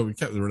relation. Well, we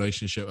kept the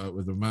relationship up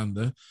with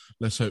Amanda.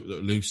 Let's hope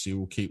that Lucy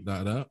will keep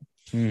that up.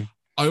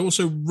 I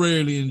also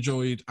really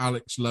enjoyed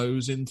Alex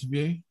Lowe's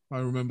interview. I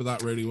remember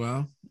that really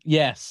well.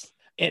 Yes,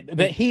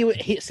 but he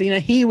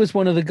was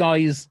one of the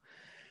guys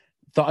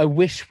that I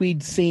wish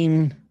we'd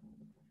seen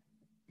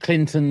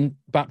Clinton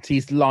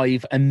Baptiste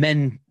live and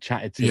then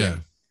chatted to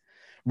him,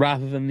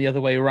 rather than the other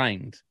way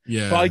around.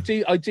 Yeah, but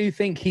I do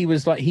think he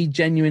was he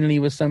genuinely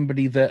was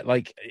somebody that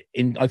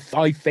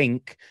I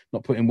think,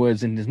 not putting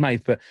words in his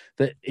mouth, but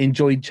that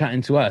enjoyed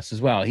chatting to us as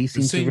well. He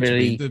seemed to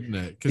really, didn't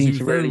it? Because he was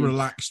very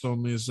relaxed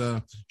on his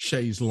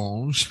chaise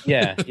lounge.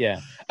 Yeah.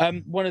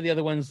 One of the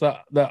other ones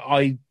that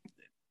I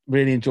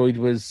really enjoyed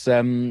was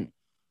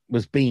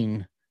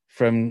Bean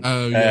from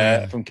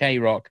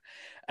K-Rock.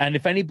 And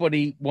if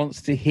anybody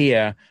wants to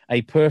hear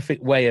a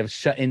perfect way of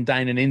shutting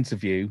down an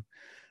interview,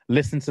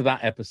 listen to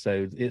that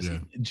episode. It's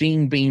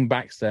Gene Bean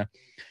Baxter.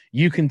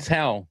 You can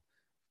tell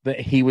that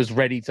he was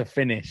ready to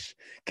finish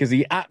because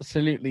he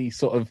absolutely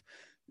sort of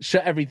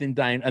shut everything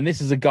down. And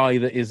this is a guy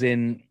that is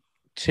in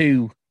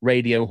 2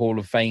 Radio Hall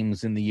of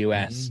Fames in the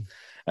US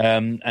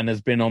and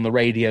has been on the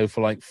radio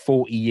for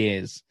 40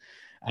 years.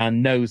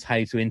 And knows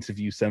how to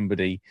interview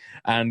somebody.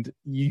 And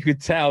you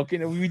could tell,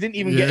 we didn't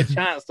even get a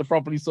chance to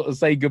properly sort of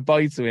say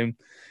goodbye to him.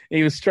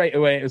 He was straight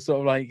away, it was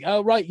sort of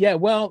oh, right, yeah,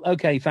 well,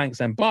 okay, thanks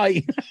then,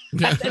 bye.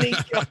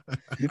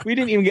 We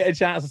didn't even get a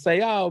chance to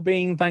say, oh,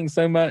 Bean, thanks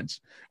so much.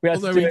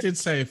 Although he did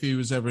say if he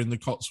was ever in the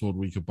Cotswold,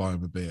 we could buy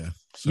him a beer.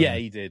 So, yeah,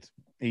 he did.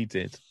 We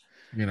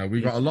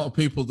got a lot of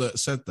people that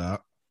said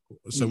that.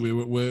 So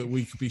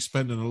we could be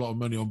spending a lot of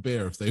money on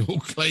beer if they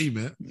all claim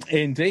it.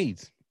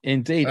 Indeed.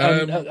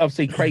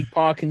 Obviously Craig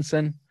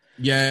Parkinson.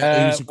 Yeah,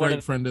 he was a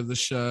great friend of the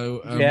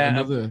show.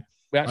 Another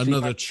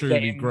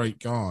truly great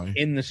guy.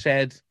 In the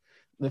shed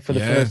for the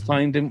first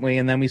time, didn't we?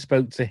 And then we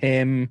spoke to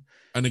him.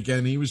 And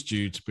again, he was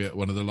due to be at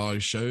one of the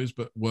live shows,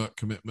 but work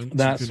commitments.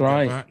 That's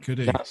right. Get back, could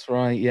he? That's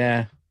right.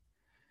 Yeah.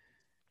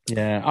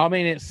 I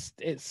mean,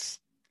 it's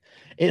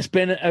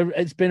been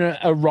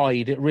a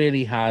ride. It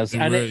really has.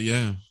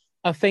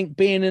 I think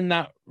being in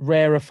that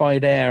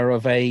rarefied air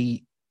of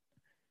a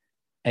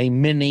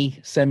mini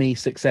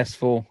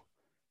semi-successful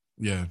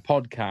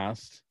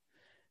podcast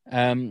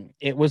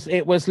It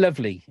was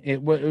lovely.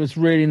 It was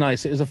really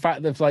nice. It was a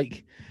fact of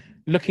like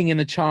looking in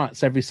the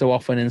charts every so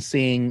often and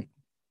seeing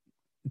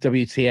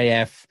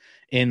WTAF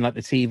in like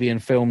the TV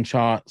and film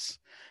charts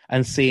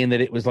and seeing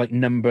that it was like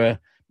number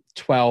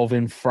 12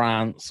 in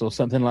France or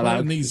something like that.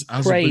 And these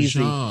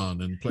Crazy.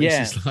 Azerbaijan and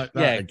places like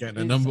that are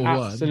getting a number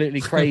one. Absolutely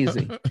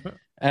crazy.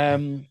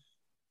 And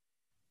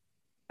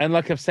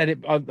like I've said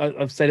it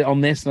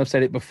on this and I've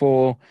said it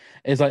before,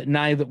 is like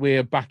now that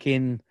we're back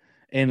in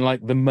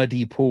like the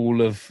muddy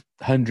pool of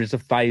hundreds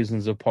of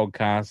thousands of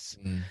podcasts,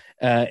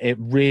 it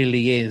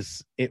really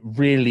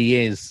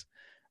is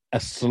a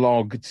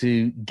slog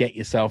to get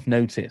yourself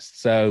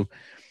noticed. So,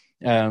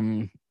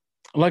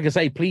 like I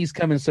say, please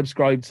come and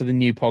subscribe to the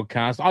new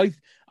podcast.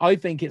 I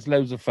think it's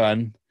loads of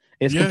fun.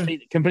 It's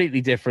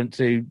completely different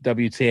to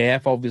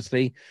WTAF,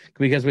 obviously,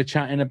 because we're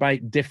chatting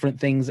about different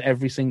things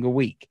every single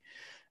week.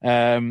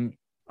 I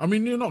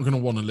mean, you're not going to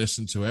want to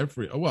listen to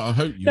every... Well, I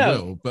hope you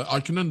will, but I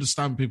can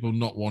understand people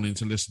not wanting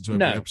to listen to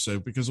every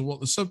episode because of what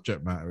the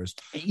subject matter is.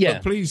 Yeah.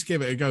 But please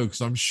give it a go,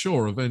 because I'm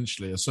sure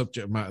eventually a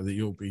subject matter that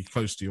you'll be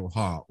close to your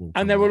heart will come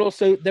And there will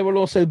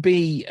also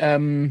be...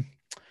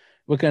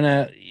 we're going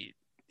to...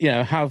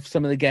 have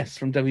some of the guests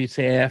from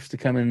WTAF to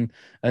come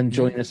and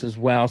join us as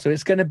well. So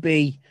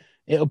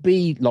it'll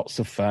be lots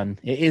of fun.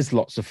 It is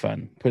lots of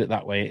fun. Put it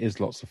that way. It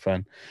is lots of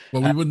fun.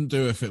 Well, we wouldn't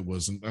do it if it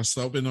wasn't. That's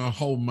been our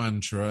whole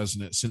mantra,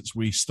 hasn't it? Since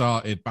we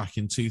started back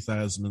in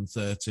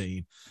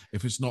 2013.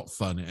 If it's not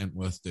fun, it ain't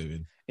worth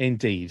doing.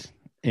 Indeed.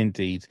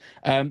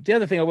 The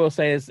other thing I will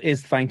say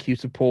is thank you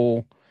to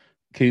Paul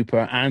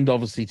Cooper and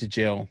obviously to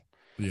Jill.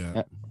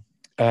 Yeah.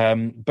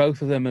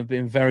 Both of them have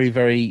been very,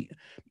 very...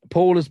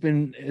 Paul has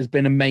been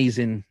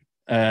amazing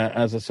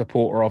as a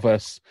supporter of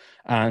us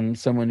and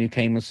someone who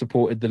came and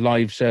supported the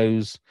live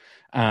shows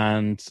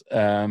and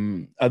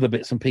other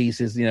bits and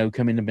pieces,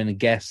 coming and been a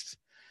guest.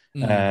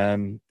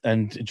 And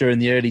during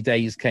the early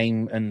days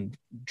came and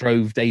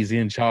drove Daisy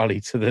and Charlie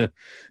to the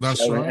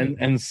show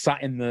and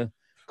sat in the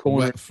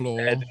corner wet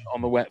floor.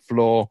 On the wet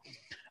floor.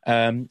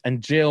 And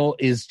Jill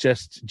is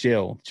just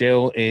Jill.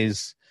 Jill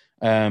is...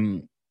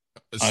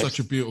 such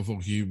a beautiful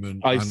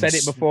human. I've said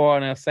it before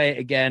and I'll say it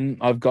again.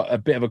 I've got a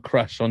bit of a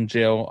crush on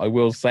Jill. I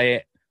will say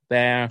it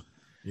there.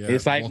 Yeah,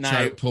 it's out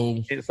now.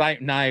 Paul. It's out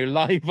now,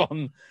 live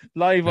on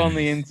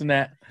the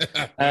internet.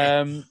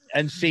 And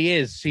she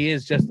is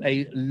just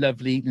a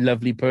lovely,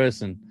 lovely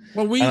person.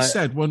 Well, we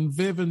said when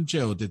Viv and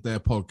Jill did their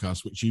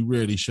podcast, which you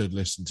really should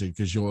listen to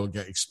because you'll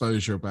get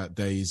exposure about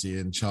Daisy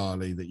and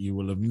Charlie that you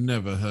will have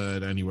never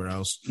heard anywhere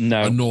else,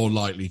 nor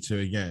likely to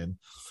again.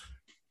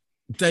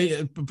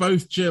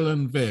 Both Jill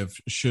and Viv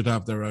should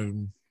have their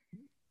own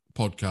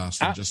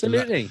podcast and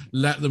Absolutely. just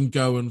let them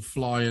go and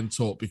fly and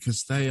talk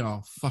because they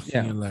are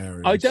fucking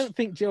hilarious. I don't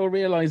think Jill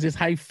realizes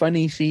how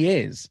funny she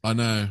is. I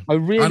know. I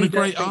really and a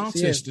don't great think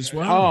artist as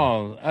well.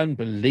 Oh,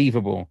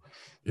 unbelievable.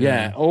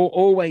 Yeah.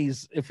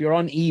 Always, if you're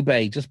on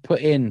eBay, just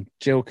put in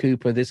Jill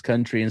Cooper, this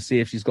country, and see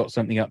if she's got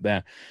something up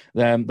there.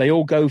 They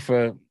all go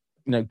for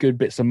good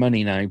bits of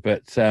money now,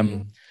 but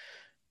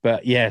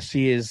yeah,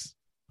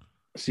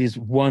 she's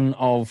one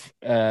of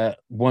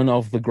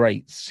the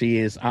greats. She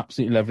is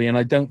absolutely lovely, and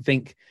I don't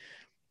think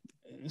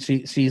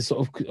she's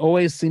sort of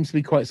always seems to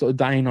be quite sort of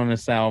down on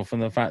herself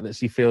and the fact that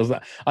she feels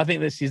that. I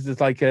think that she's just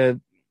like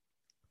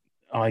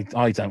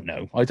I don't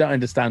know. I don't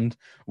understand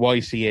why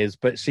she is,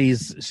 but she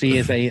is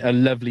a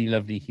lovely,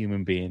 lovely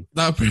human being.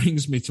 That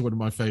brings me to one of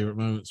my favourite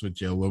moments with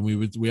Jill when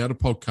we had a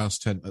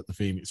podcast tent at the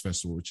Phoenix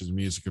Festival, which is a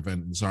music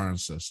event in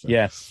Cirencester.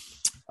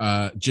 Yes.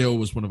 Jill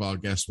was one of our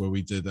guests where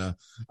we did a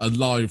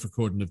live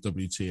recording of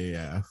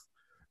WTAF,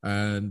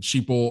 and she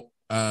bought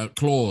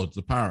Claude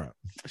the parrot.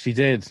 She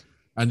did.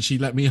 And she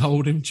let me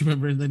hold him, do you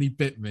remember? And then he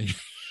bit me.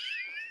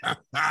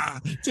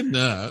 Didn't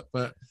hurt,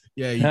 but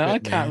yeah, he bit I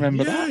can't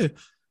remember that.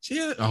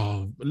 Yeah.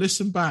 Oh,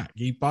 listen back.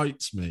 He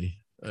bites me.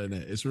 And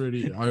it's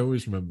really, I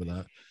always remember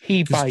that.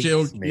 He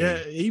bites me. Yeah,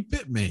 he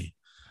bit me.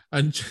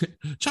 And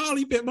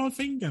Charlie bit my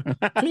finger.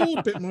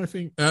 Claude bit my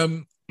finger.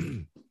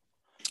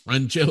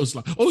 And Jill's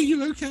like, "Oh,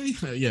 you okay?"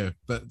 Yeah,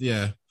 but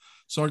yeah.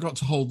 So I got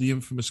to hold the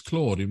infamous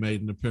Claude, who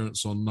made an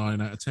appearance on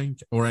 9 out of 10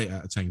 or 8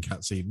 out of 10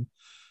 Cats even.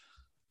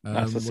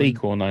 That's a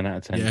sequel, 9 out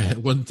of 10. Yeah,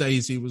 when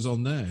Daisy was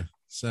on there.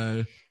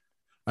 So,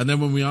 and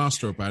then when we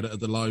asked her about it at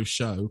the live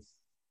show,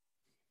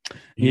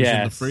 he was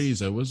in the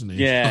freezer, wasn't he?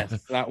 Yes,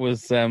 that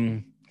was.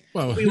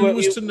 Well, who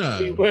was to know?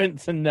 We weren't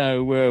to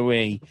know, were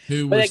we?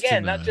 But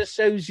again, that just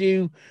shows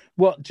you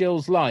what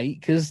Jill's like,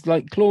 because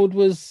like Claude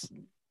was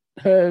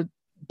her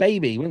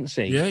baby, wasn't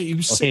she? Yeah, he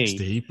was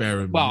 60.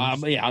 Bear in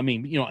mind. Well, yeah, I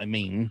mean, you know what I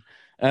mean.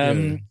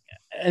 And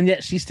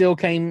yet she still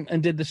came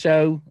and did the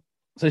show,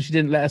 so she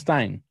didn't let us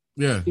down.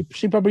 Yeah,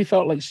 she probably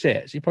felt like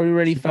shit. She probably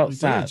really felt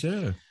sad.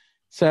 Yeah.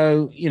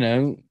 So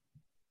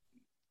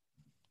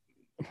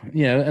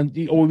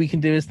and all we can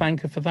do is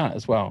thank her for that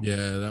as well.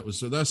 Yeah,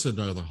 that's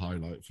another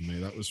highlight for me.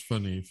 That was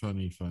funny.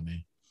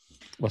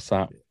 What's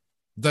that?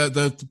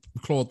 The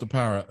Claude the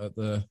parrot at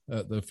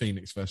the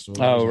Phoenix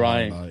Festival. Oh,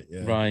 right.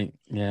 Right.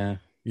 Yeah.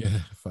 Yeah,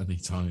 funny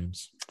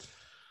times.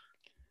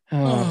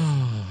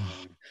 Oh.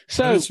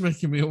 So it's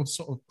making me all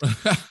sort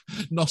of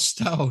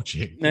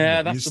nostalgic.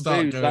 Yeah, that's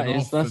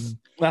the booze.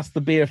 That's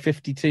the beer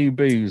 52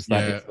 booze.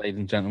 That is, ladies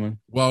and gentlemen.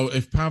 Well,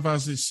 if Pav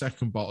has his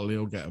second bottle,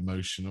 he'll get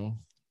emotional.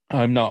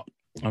 I'm not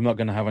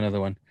going to have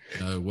another one.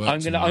 No, I'm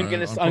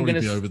going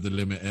to be over the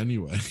limit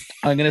anyway.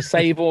 I'm going to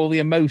save all the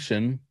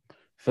emotion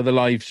for the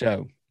live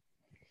show.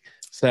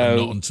 So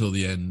and not until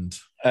the end.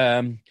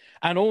 And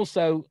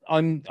also,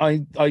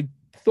 I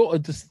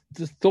thought just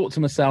thought to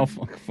myself,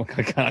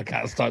 I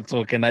can't start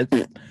talking now.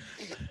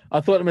 I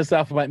thought to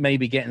myself about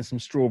maybe getting some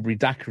strawberry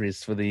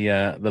daiquiris for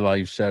the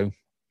live show.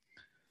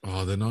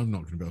 Oh, then I'm not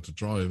going to be able to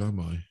drive, am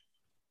I?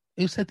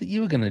 Who said that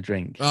you were going to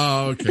drink?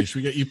 Oh, okay. Should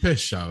we get you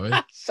pissed, shall we?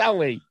 Shall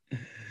we?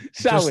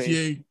 Just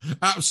you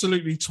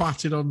absolutely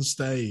twatted on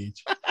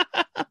stage.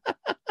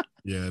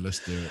 Yeah,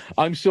 let's do it.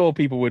 I'm sure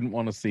people wouldn't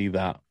want to see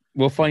that.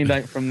 We'll find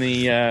out from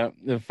the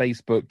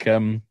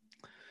Facebook.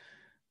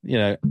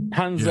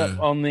 Hands up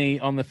on the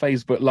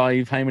Facebook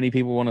Live. How many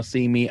people want to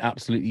see me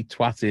absolutely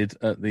twatted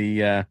at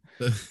the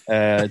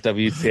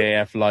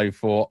WTAF Live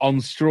for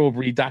on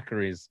strawberry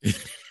daiquiris,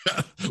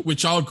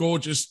 which are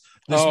gorgeous.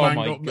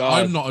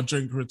 I'm not a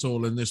drinker at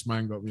all, and this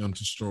man got me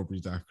onto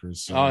strawberry daiquiris.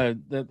 So. I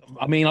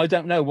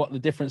don't know what the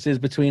difference is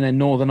between a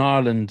Northern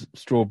Ireland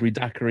strawberry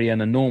daiquiri and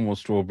a normal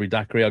strawberry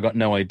daiquiri. I got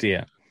no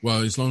idea.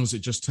 Well, as long as it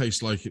just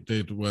tastes like it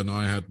did when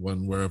I had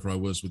one wherever I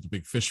was with the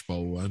big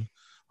fishbowl one.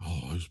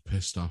 Oh, I was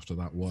pissed after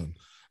that one.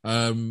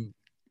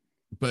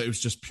 But it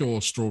was just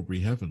pure strawberry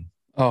heaven.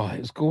 Oh, it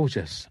was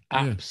gorgeous.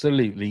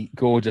 Absolutely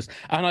gorgeous.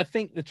 And I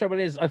think the trouble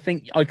is, I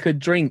think I could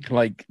drink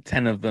like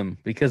 10 of them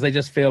because they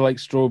just feel like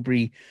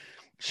strawberry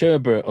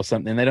sherbet or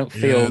something. They don't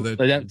feel, they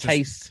don't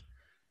taste.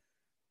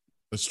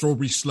 A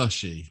strawberry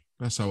slushy.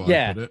 That's how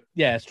I put it.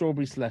 Yeah,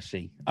 strawberry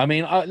slushy. I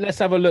mean, let's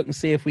have a look and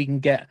see if we can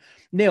get...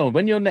 Neil,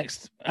 when you're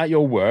next at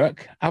your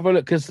work, have a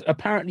look, because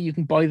apparently you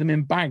can buy them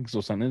in bags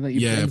or something. That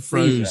you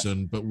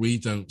frozen, but we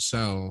don't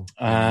sell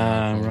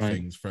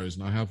things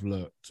frozen. I have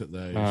looked at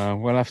those.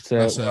 We'll have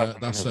to...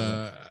 That's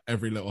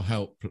every little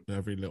helps.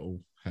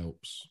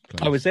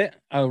 Place. Oh, is it?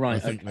 Oh, right. I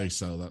think they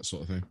sell that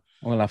sort of thing.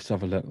 We'll have to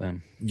have a look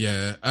then.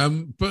 Yeah.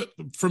 But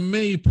from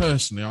me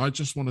personally, I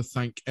just want to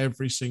thank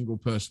every single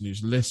person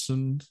who's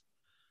listened,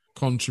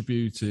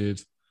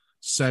 contributed,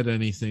 said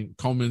anything,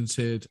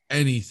 commented,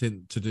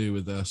 anything to do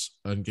with us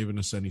and given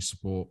us any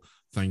support.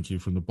 Thank you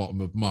from the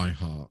bottom of my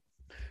heart.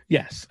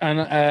 Yes,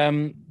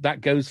 and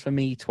that goes for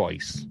me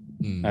twice,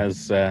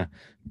 as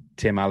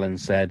Tim Allen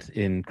said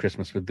in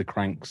Christmas with the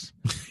Cranks.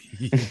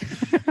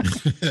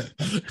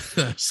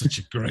 Such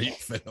a great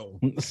film.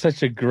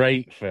 Such a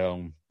great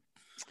film.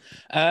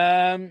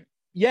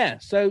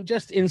 So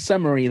just in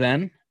summary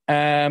then,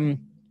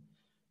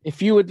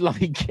 if you would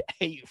like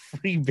 8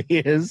 free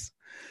beers,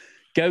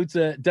 go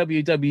to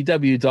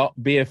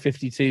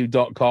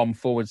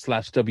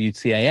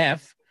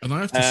www.beer52.com/WTAF. And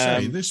I have to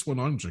say, this one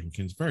I'm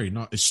drinking is very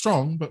nice. It's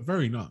strong, but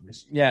very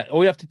nice. Yeah,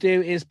 all you have to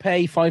do is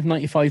pay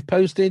 $5.95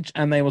 postage,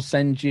 and they will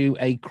send you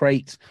a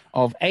crate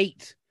of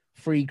 8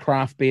 free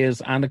craft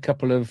beers and a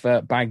couple of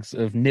bags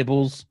of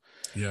nibbles.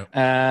 Yeah.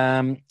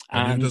 And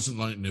who doesn't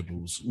like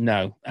nibbles?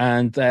 No.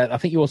 And I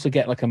think you also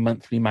get like a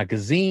monthly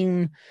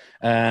magazine.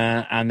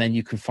 And then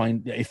you can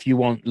find, if you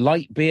want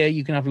light beer,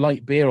 you can have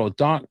light beer, or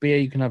dark beer,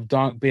 you can have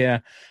dark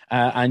beer.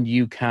 And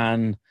you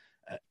can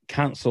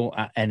cancel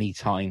at any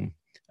time.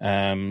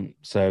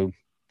 So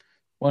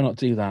why not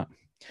do that?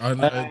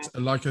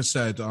 Like I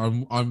said,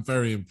 I'm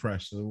very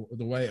impressed. The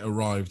way it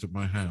arrived at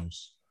my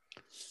house.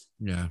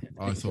 Yeah,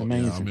 I thought,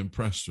 I'm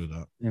impressed with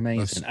that.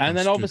 Amazing. And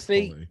then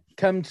obviously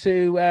come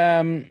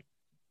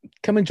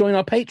and join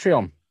our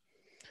Patreon.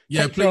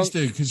 Yeah, please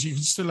do, because you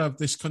can still have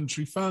this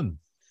country fun.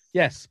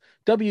 Yes.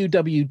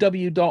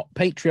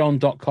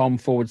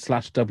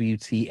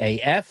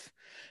 www.patreon.com/WTAF.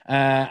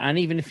 And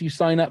even if you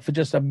sign up for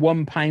just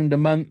 £1 a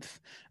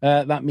month,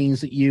 that means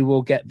that you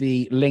will get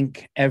the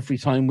link every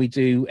time we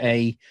do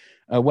a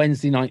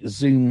Wednesday night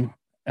Zoom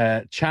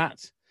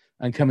chat.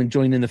 And come and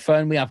join in the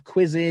fun. We have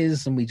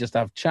quizzes and we just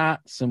have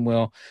chats, and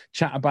we'll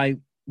chat about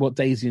what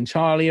Daisy and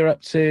Charlie are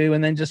up to,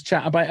 and then just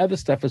chat about other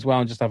stuff as well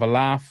and just have a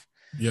laugh.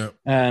 Yeah.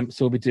 So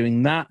we'll be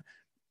doing that.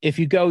 If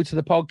you go to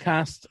the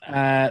podcast,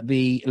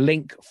 the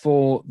link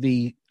for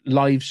the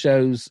live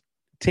shows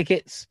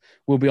tickets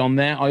will be on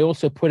there. I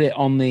also put it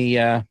on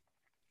the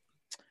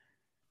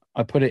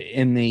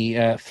in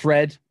the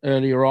thread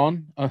earlier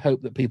on. I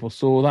hope that people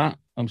saw that.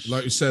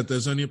 Like you said,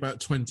 there's only about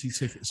 20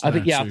 tickets left.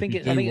 I think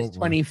it's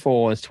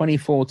 24. There's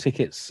 24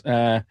 tickets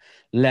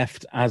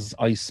left as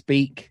I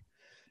speak.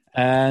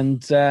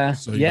 And so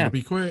you gotta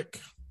be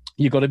quick.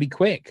 You gotta be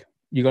quick.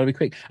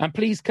 And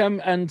please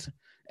come and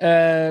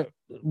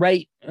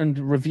rate and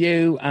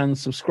review and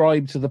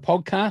subscribe to the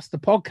podcast. The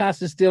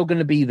podcast is still going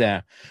to be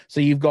there.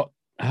 So you've got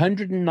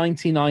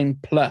 199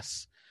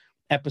 plus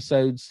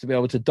episodes to be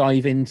able to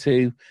dive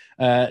into.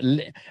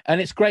 And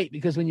it's great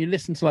because when you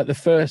listen to like the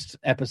first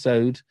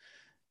episode,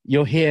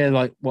 you'll hear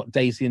like what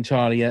Daisy and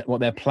Charlie, what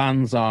their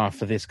plans are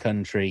for this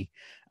country,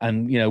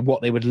 and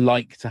what they would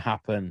like to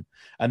happen.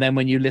 And then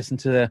when you listen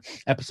to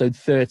episode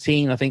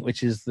 13, I think,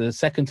 which is the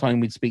second time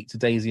we'd speak to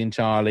Daisy and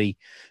Charlie,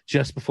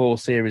 just before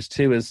series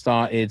 2 has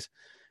started,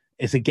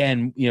 it's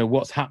again,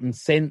 what's happened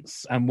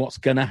since and what's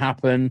going to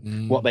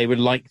happen, what they would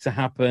like to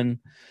happen.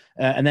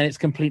 And then it's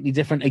completely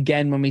different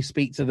again when we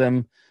speak to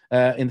them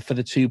for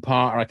the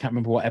 2-parter. I can't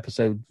remember what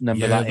episode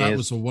number that is. Yeah, that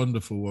was a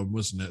wonderful one,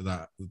 wasn't it?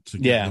 That to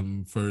get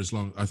them for as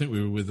long. I think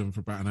we were with them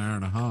for about an hour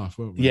and a half,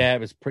 weren't we? Yeah, it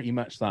was pretty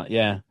much that.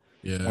 Yeah.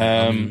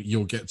 Yeah.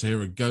 You'll get to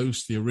hear a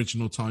ghost. The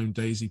original time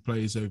Daisy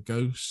plays a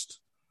ghost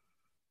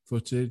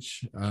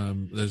footage.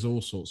 There's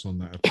all sorts on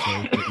that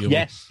episode. But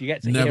yes, you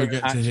get to never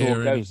hear get to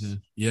hear ghosts.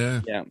 Anything.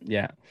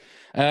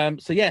 Yeah.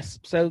 So yes,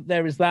 so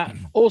there is that.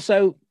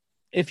 Also,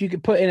 if you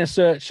could put in a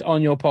search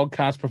on your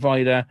podcast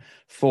provider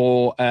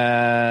for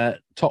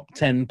top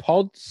 10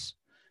 pods,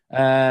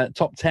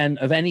 top 10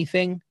 of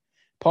anything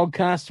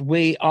podcast,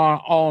 we are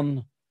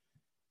on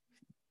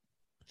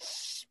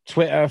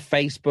Twitter,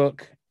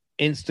 Facebook,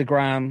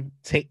 Instagram,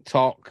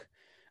 TikTok,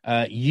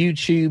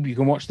 YouTube. You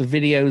can watch the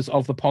videos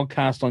of the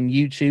podcast on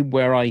YouTube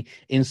where I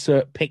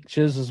insert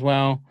pictures as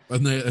well.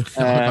 And I've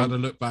had a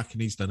look back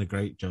and he's done a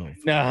great job.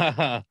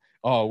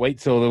 Oh, wait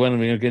till the one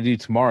we're going to do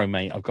tomorrow,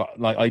 mate. I've got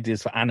like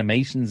ideas for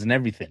animations and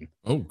everything.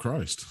 Oh,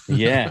 Christ.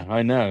 Yeah,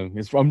 I know.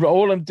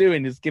 All I'm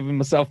doing is giving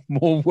myself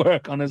more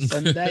work on a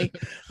Sunday.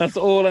 That's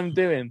all I'm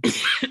doing.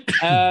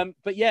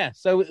 But yeah,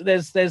 so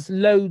there's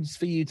loads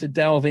for you to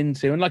delve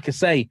into. And like I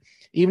say,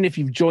 even if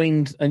you've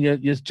joined and you're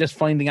just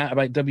finding out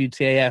about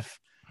WTAF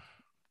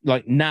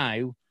like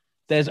now,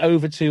 there's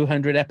over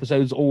 200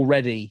 episodes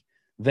already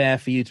there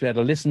for you to be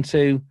able to listen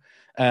to,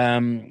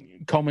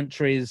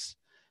 commentaries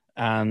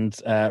and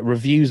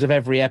reviews of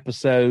every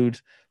episode,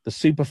 the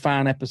super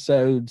fan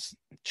episodes,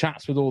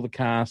 chats with all the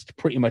cast,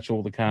 pretty much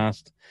all the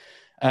cast,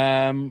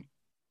 and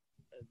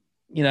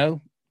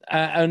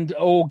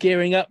all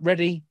gearing up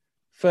ready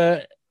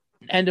for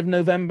end of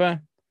November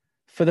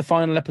for the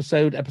final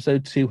episode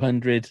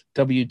 200,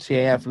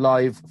 WTAF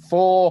Live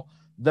for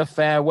the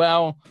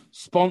farewell,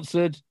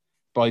 sponsored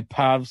by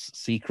Pav's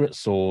Secret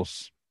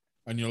Sauce.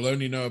 And you'll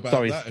only know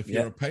about that if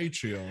you're a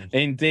Patreon.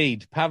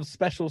 Indeed, Pav's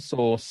Special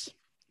Sauce.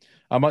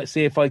 I might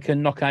see if I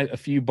can knock out a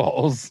few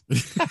bottles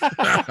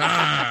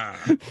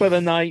for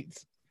the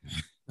night.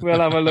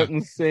 We'll have a look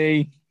and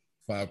see.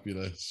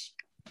 Fabulous.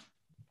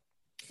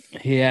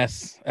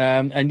 Yes.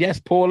 And yes,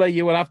 Paula,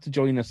 you will have to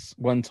join us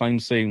one time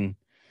soon.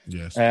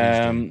 Yes.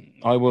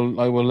 I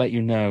will let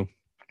you know.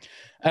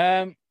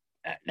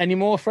 Any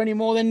more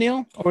then,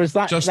 Neil? Or is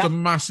that just a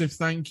massive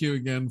thank you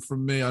again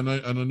from me? I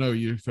know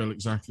you feel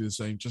exactly the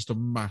same. Just a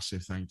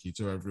massive thank you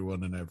to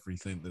everyone and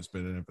everything that's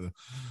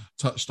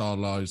touched our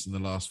lives in the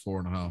last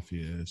 4.5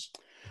 years.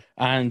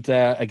 And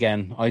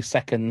again, I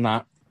second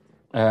that.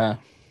 I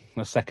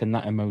second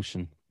that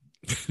emotion.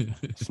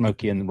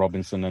 Smokey and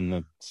Robinson and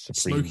the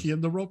Supreme. Smokey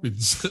and the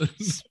Robinson.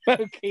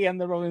 Smokey and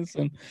the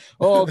Robinson.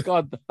 Oh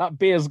God, that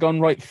beer's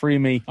gone right through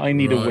me. I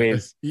need a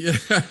whiz.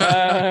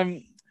 Yeah.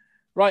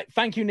 Right.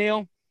 Thank you,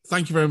 Neil.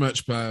 Thank you very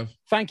much, Pav.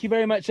 Thank you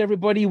very much,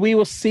 everybody. We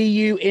will see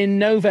you in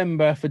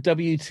November for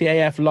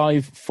WTAF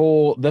Live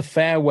for the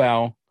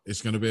farewell.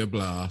 It's going to be a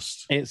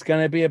blast. It's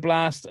going to be a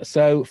blast.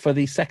 So for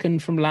the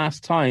second from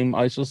last time,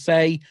 I shall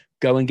say,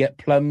 go and get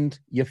plumbed,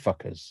 you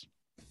fuckers.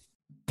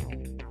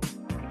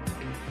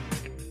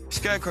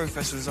 Scarecrow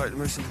Festival is like the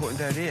most important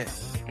day of the year.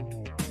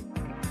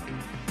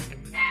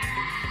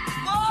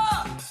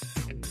 What?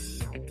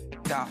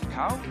 Daft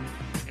Cow?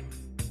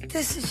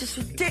 This is just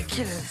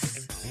ridiculous.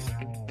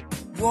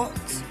 What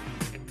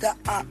the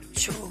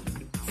actual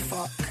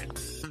fuck?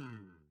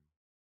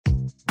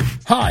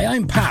 Hi,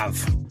 I'm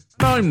Pav.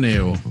 I'm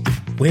Neil.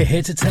 We're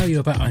here to tell you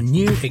about our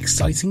new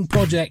exciting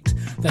project,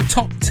 the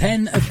Top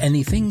 10 of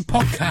Anything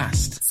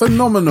podcast.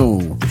 Phenomenal.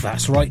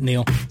 That's right,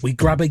 Neil. We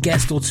grab a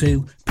guest or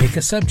two, pick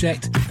a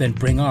subject, then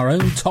bring our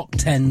own top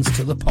 10s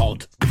to the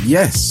pod.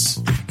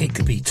 Yes. It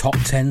could be top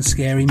 10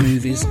 scary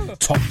movies,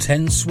 top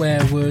 10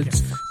 swear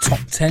words,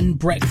 top 10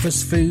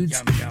 breakfast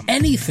foods,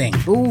 anything.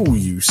 Oh,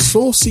 you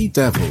saucy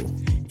devil.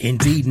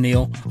 Indeed,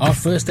 Neil. Our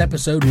first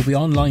episode will be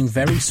online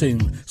very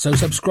soon, so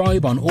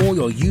subscribe on all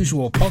your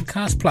usual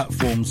podcast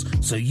platforms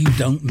so you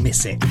don't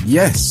miss it.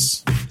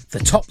 Yes. The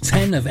Top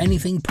 10 of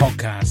Anything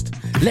podcast.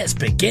 Let's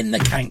begin the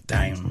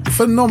countdown.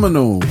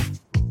 Phenomenal.